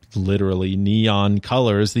 literally neon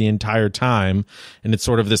colors the entire time. And it's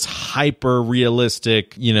sort of this hyper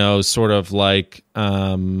realistic, sort of like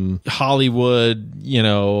Hollywood,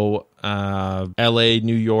 LA,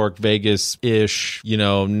 New York, Vegas-ish,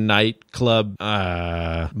 nightclub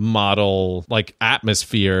model like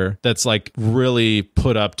atmosphere that's like really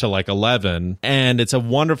put up to like 11. And it's a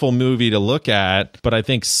wonderful movie to look at, but I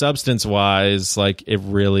think substance-wise, like it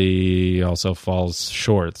really also falls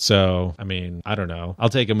short. So, I mean, I don't know. I'll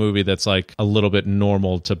take a movie that's like a little bit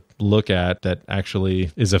normal to look at that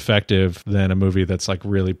actually is effective than a movie that's like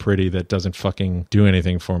really pretty that doesn't fucking do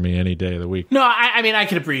anything for me any day of the week. No, I mean, I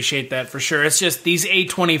can appreciate that for sure. It's just these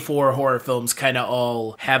A24 horror films kind of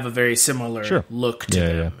all have a very similar look to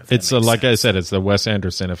them. Yeah. It's like I said, it's the Wes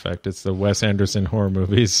Anderson effect. It's the Wes Anderson horror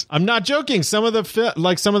movies. I'm not joking. Some of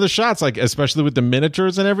the shots, like especially with the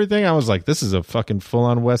miniatures and everything, I was like, this is a fucking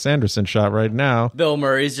full-on Wes Anderson shot right now. Bill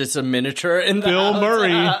Murray's just a miniature in the Bill house.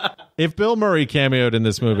 Murray. If Bill Murray cameoed in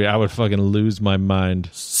this movie, I would fucking lose my mind.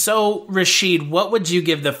 So, Rashid, what would you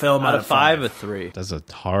give the film out of 5? Or 3? That's a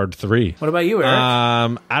hard 3. What about you, Eric?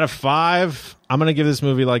 Out of 5, I'm going to give this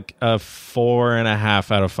movie like a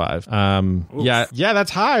 4.5 out of 5. Yeah, that's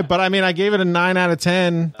high, but I mean, I gave it a 9 out of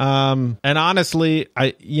 10. And honestly,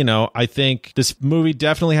 I think this movie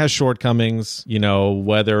definitely has shortcomings,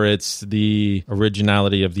 whether it's the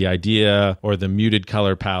originality of the idea or the muted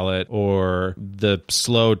color palette or the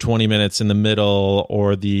slow 20 minutes in the middle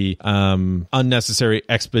or the unnecessary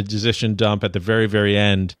exposition dump at the very, very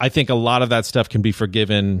end. I think a lot of that stuff can be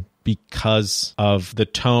forgiven because of the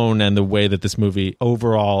tone and the way that this movie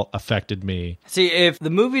overall affected me. See, if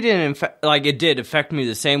the movie didn't it did affect me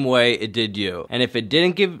the same way it did you, and if it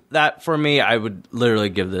didn't give that for me, I would literally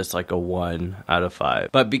give this like a 1 out of 5.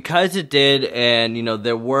 But because it did, and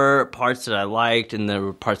there were parts that I liked and there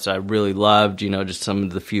were parts that I really loved, just some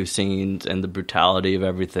of the few scenes and the brutality of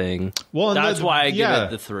everything. Well, that's why I give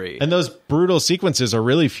it the 3. And those brutal sequences are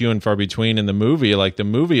really few and far between in the movie. Like the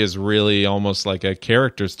movie is really almost like a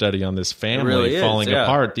character study on this family really falling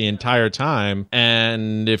apart the entire time,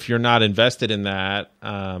 and if you're not invested in that,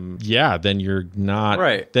 then you're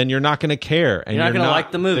not. Then you're not going to care, and you're not going to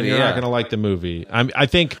like the movie. Then you're not going to like the movie. I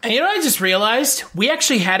think. And what I just realized? We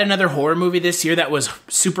actually had another horror movie this year that was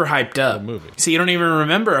super hyped up. Movie. So you don't even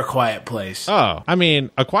remember A Quiet Place. Oh, I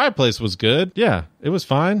mean, A Quiet Place was good. Yeah. It was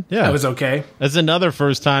fine. Yeah. That was okay. As another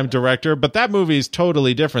first-time director, but that movie is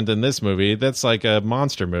totally different than this movie. That's like a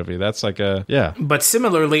monster movie. That's like a, yeah. But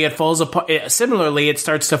similarly, it falls apart. Similarly, it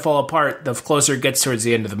starts to fall apart the closer it gets towards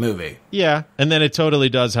the end of the movie. Yeah. And then it totally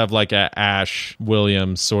does have like a Ash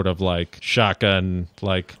Williams sort of like shotgun,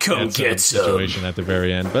 like go get situation at the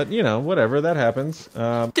very end. But, you know, whatever, that happens.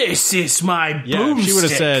 This is my boomstick. Yeah, if she would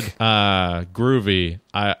have said groovy,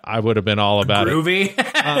 I would have been all about groovy?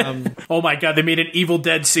 Oh my God, they made an Evil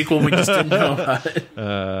Dead sequel we just didn't know about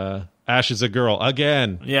it. Ash is a girl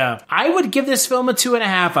again. Yeah. I would give this film a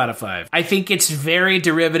 2.5 out of 5. I think it's very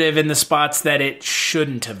derivative in the spots that it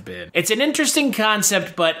shouldn't have been. It's an interesting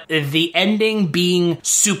concept, but the ending being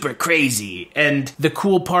super crazy and the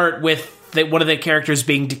cool part with one of the characters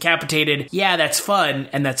being decapitated, yeah, that's fun,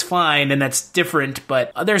 and that's fine, and that's different, but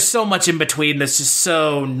there's so much in between that's just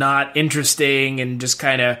so not interesting and just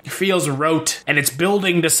kind of feels rote, and it's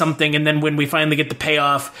building to something, and then when we finally get the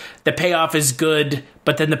payoff is good,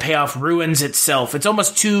 but then the payoff ruins itself. It's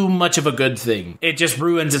almost too much of a good thing. It just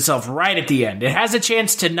ruins itself right at the end. It has a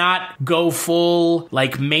chance to not go full,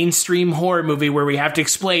 like, mainstream horror movie where we have to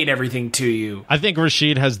explain everything to you. I think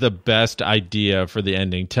Rashid has the best idea for the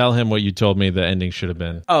ending. Tell him what you told me the ending should have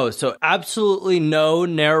been. Oh, so absolutely no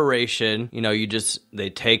narration. You know, they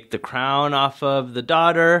take the crown off of the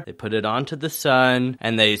daughter, they put it onto the son,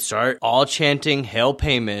 and they start all chanting Hail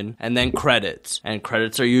Payman, and then credits. And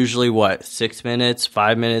credits are usually, 6 minutes,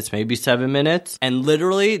 5 minutes, maybe 7 minutes, and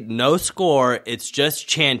literally no score. It's just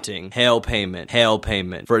chanting Hail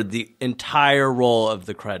Payman for the entire roll of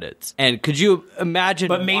the credits. And could you imagine?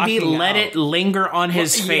 But maybe let it linger on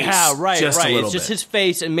his face. Yeah, right. Just a little it's just bit. his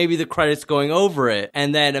face, and maybe the credits going over it.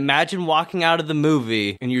 And then imagine walking out of the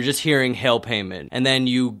movie and you're just hearing Hail Payman, and then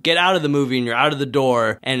you get out of the movie and you're out of the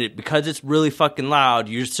door, and because it's really fucking loud,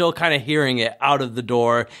 you're still kind of hearing it out of the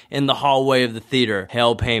door in the hallway of the theater.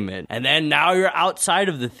 Hail Payman. And then now you're outside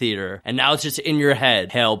of the theater, and now it's just in your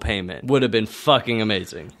head. Hail Payman would have been fucking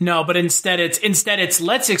amazing. No, but instead it's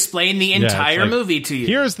let's explain the entire movie to you.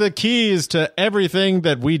 Here's the keys to everything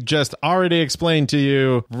that we just already explained to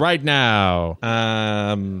you right now.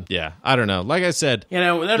 Yeah, I don't know. Like I said, you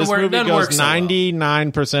know, this movie goes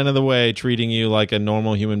 99% of the way treating you like a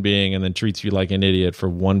normal human being, and then treats you like an idiot for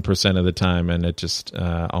 1% of the time, and it just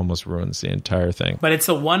almost ruins the entire thing. But it's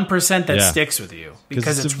the 1% that sticks with you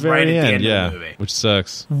because it's right at the end of the movie, which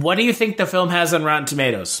sucks. What do you think the film has on Rotten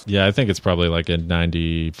Tomatoes? Yeah, I think it's probably like a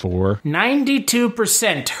 94.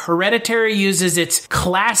 92%. Hereditary uses its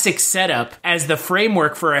classic setup as the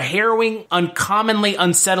framework for a harrowing, uncommonly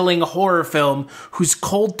unsettling horror film whose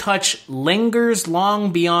cold touch lingers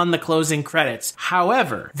long beyond the closing credits.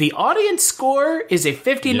 However, the audience score is a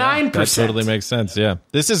 59%. Yeah, that totally makes sense, yeah.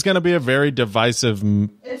 This is going to be a very divisive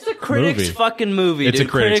It's a critics fucking movie, it's dude.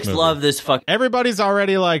 A critics movie. Love this fucking... Everybody's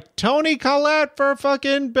already like, Toni Collette for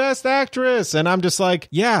fucking Best Actress. And I'm just like,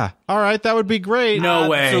 yeah, all right, that would be great. No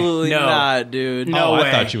way. Absolutely not, dude. No way.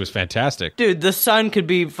 I thought she was fantastic. Dude, the Sun could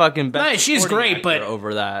be fucking best. No, she's great, but...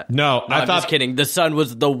 over that. No, I'm just kidding. The Sun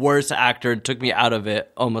was the worst actor and took me out of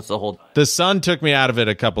it almost the whole time. The Sun took me out of it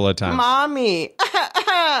a couple of times. Mommy.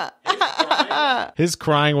 His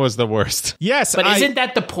crying was the worst. Yes, but isn't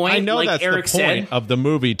that the point? I know like that's Eric the point said? of the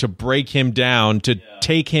movie, to break him down, to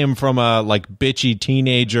take him from a like bitchy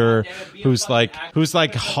teenager who's like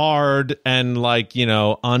hard and like, you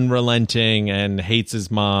know, unrelenting and hates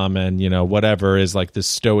his mom and, you know, whatever, is like this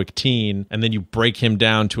stoic teen, and then you break him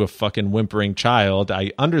down to a fucking whimpering child.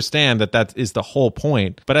 I understand that is the whole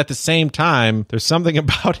point, but at the same time, there's something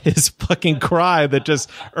about his fucking cry that just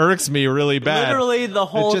irks me really bad. Literally, the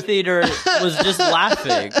whole theater was just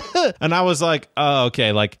laughing. And I was like, oh,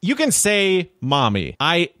 okay, like, you can say mommy.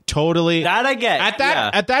 I totally that I get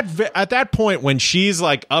at that point when she's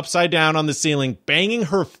like upside down on the ceiling, banging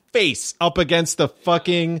her face up against the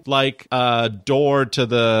fucking like door to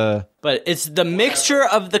the... But it's the mixture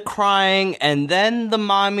of the crying and then the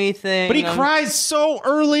mommy thing. But he cries so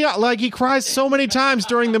early on. Like, he cries so many times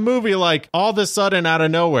during the movie, like, all of a sudden out of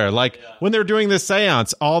nowhere. Like, when they're doing the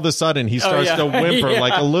seance, all of a sudden he starts to whimper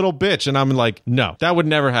like a little bitch. And I'm like, no, that would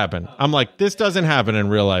never happen. I'm like, this doesn't happen in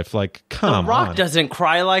real life. Like, come on. The Rock doesn't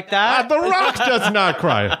cry like that. The Rock does not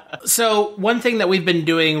cry. So, one thing that we've been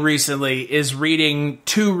doing recently is reading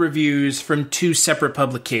 2 reviews from two separate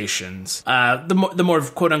publications. The more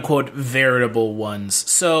quote unquote veritable ones.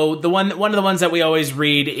 So one of the ones that we always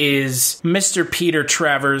read is Mr. Peter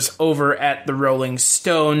Travers over at the Rolling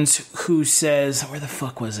Stones, who says, where the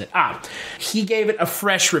fuck was it? He gave it a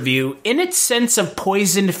fresh review. In its sense of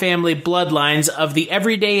poisoned family bloodlines, of the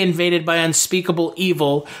everyday invaded by unspeakable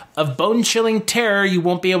evil, of bone-chilling terror you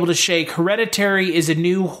won't be able to shake, Hereditary is a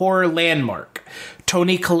new horror landmark.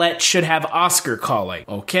 Toni Collette should have Oscar calling.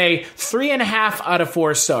 Okay, 3.5 out of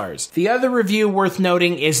 4 stars. The other review worth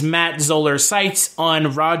noting is Matt Zoller Seitz on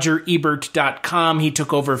RogerEbert.com. He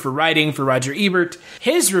took over for writing for Roger Ebert.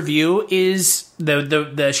 His review is...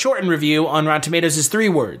 The shortened review on Rotten Tomatoes is 3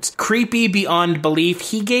 words. Creepy beyond belief.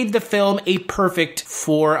 He gave the film a perfect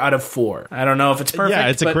 4 out of 4. I don't know if it's perfect. Yeah,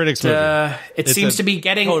 it's a critics movie. It seems to be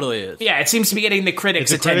getting... Totally is. Yeah, it seems to be getting the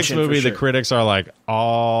critics' attention. It's a critics movie. For sure. The critics are like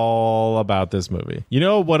all about this movie. You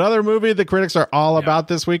know what other movie the critics are all about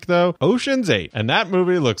this week, though? Ocean's 8. And that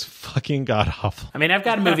movie looks fucking god-awful. I mean, I've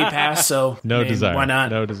got a movie pass, so... No desire. Why not?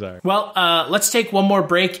 No desire. Well, let's take one more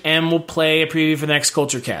break, and we'll play a preview for the next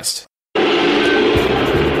Culture Cast.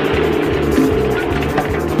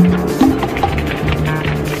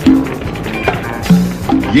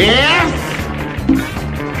 Yes,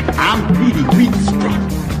 I'm Petey Wheatstraw,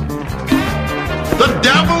 the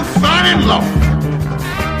devil's son-in-law.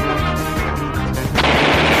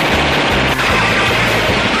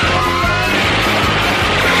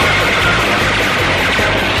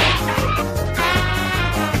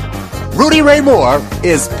 Rudy Ray Moore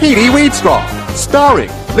is Petey Wheatstraw, starring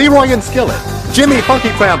Leroy and Skillet, Jimmy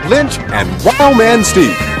Funky Cramp Lynch, and Wild Man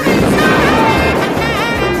Steve.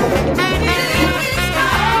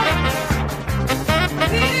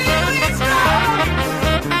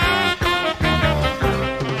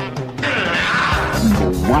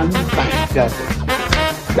 One bite does it.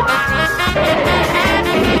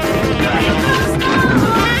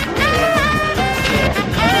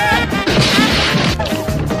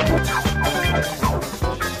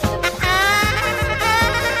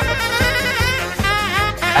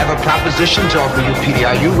 I have a proposition to offer you, Petey.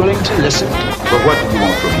 Are you willing to listen? But what do you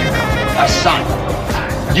want from me now? A son.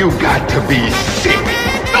 You got to be sick.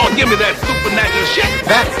 Don't give me that supernatural shit.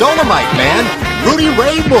 That Dolomite Man, Rudy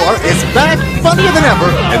Ray Moore, is back funnier than ever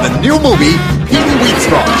in the new movie, Petey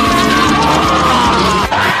Wheatstraw.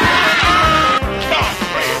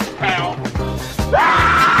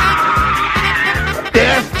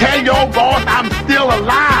 Just tell your boss I'm still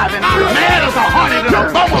alive and I'm mad as a hornet in a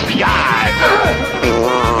bumblebee.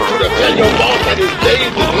 Tell your boss that his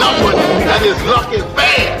days is numbered and his luck is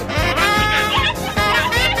bad.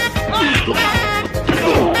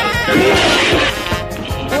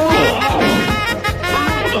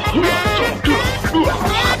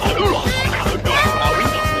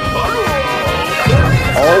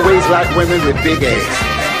 Always like women with big eggs.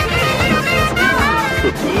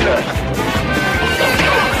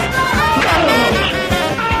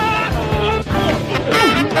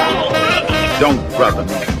 Don't brother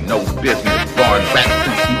me no business, born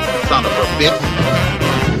back, son of a bitch.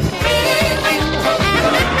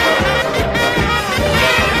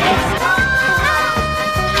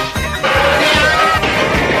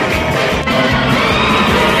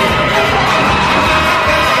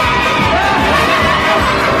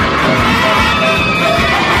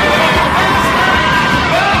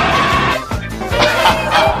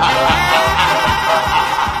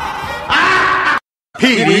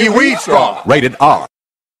 Petey Wheatstraw, rated R.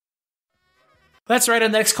 That's right,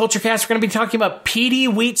 on the next Culture Cast, we're going to be talking about Petey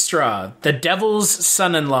Wheatstraw, the devil's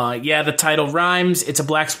son-in-law. Yeah, the title rhymes. It's a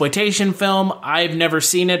blaxploitation film. I've never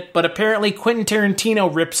seen it, but apparently Quentin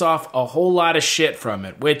Tarantino rips off a whole lot of shit from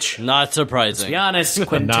it, which... Not surprising. To be honest,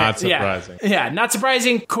 Quentin Not surprising. Yeah, not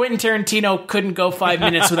surprising. Quentin Tarantino couldn't go 5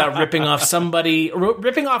 minutes without ripping off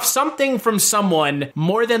something from someone,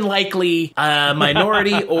 more than likely a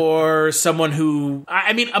minority or someone who...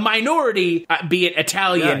 I mean, a minority, be it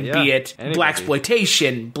Italian, be it blaxploitation,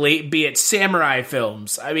 be it samurai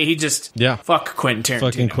films. I mean, he just fuck Quentin Tarantino.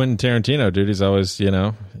 Fucking Quentin Tarantino, dude. He's always, he's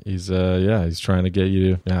trying to get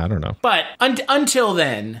you to, I don't know. But until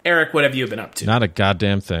then, Eric, what have you been up to? Not a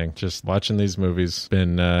goddamn thing. Just watching these movies.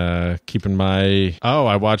 Been keeping my...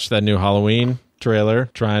 I watched that new Halloween trailer,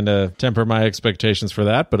 trying to temper my expectations for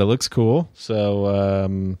that, but it looks cool.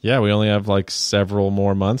 So, yeah, we only have like several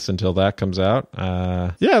more months until that comes out.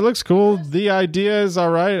 Yeah, it looks cool. The idea is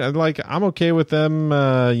all right. I'm okay with them,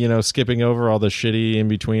 skipping over all the shitty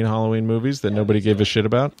in-between Halloween movies that nobody gave a shit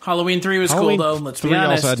about. Halloween 3 was cool, though. Let's be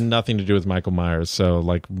honest. 3 also had nothing to do with Michael Myers, so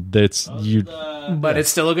like but it's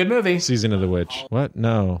still a good movie. Season of the Witch. What?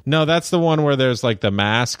 No, that's the one where there's like the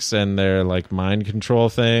masks and they're like mind control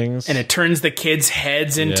things, and it turns the kids'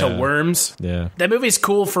 heads into worms. Yeah, that movie's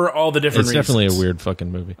cool for all the different reasons. It's definitely a weird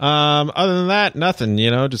fucking movie. Other than that, nothing.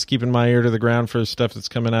 Just keeping my ear to the ground for stuff that's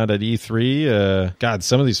coming out at E3. God,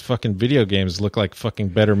 some of these fucking video games look like fucking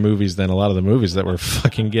better movies than a lot of the movies that we're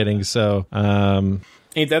fucking getting. So,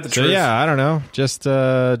 ain't that the truth? Yeah, I don't know. Just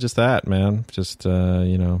that, man. Just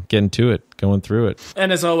getting to it, going through it.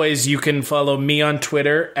 And as always, you can follow me on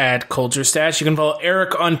Twitter at Culture Stash. You can follow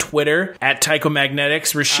Eric on Twitter at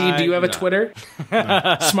Tychomagnetics. Rashid, do you have a Twitter?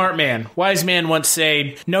 No. Smart man. Wise man once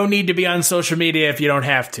said, no need to be on social media if you don't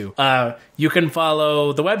have to. You can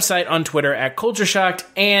follow the website on Twitter at Culture Shocked,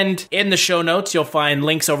 and in the show notes, you'll find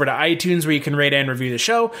links over to iTunes where you can rate and review the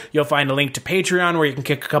show. You'll find a link to Patreon where you can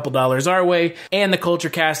kick a couple dollars our way, and the Culture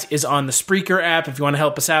Cast is on the Spreaker app. If you want to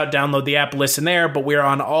help us out, download the app, listen there, but we're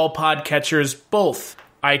on all podcatchers, both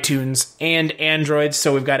iTunes and Android,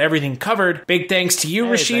 so we've got everything covered. Big thanks to you,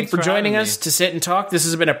 Rashid, for joining us to sit and talk. This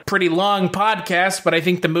has been a pretty long podcast, but I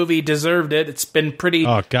think the movie deserved it. It's been pretty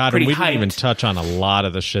Oh, God, pretty and we hyped. didn't even touch on a lot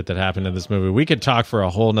of the shit that happened in this movie. We could talk for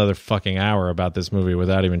a whole nother fucking hour about this movie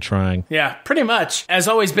without even trying. Yeah, pretty much. As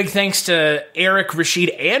always, big thanks to Eric,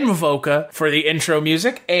 Rashid, and Wovoka for the intro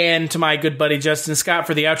music, and to my good buddy Justin Scott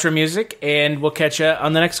for the outro music, and we'll catch you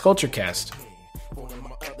on the next Culture Cast.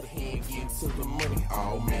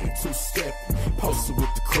 Two-step, posted with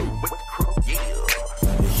the crew.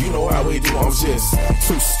 You know how we do, I'm just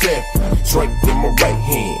two-step, drink in my right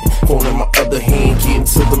hand, phone in my other hand, getting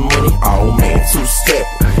to the money. Oh man, two-step,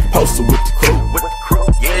 posted with the crew.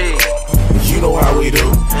 Yeah, you know how we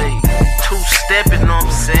do. Hey, two-step, you know what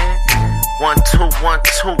I'm saying? 1, 2, 1,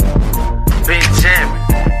 2,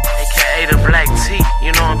 Benjamin.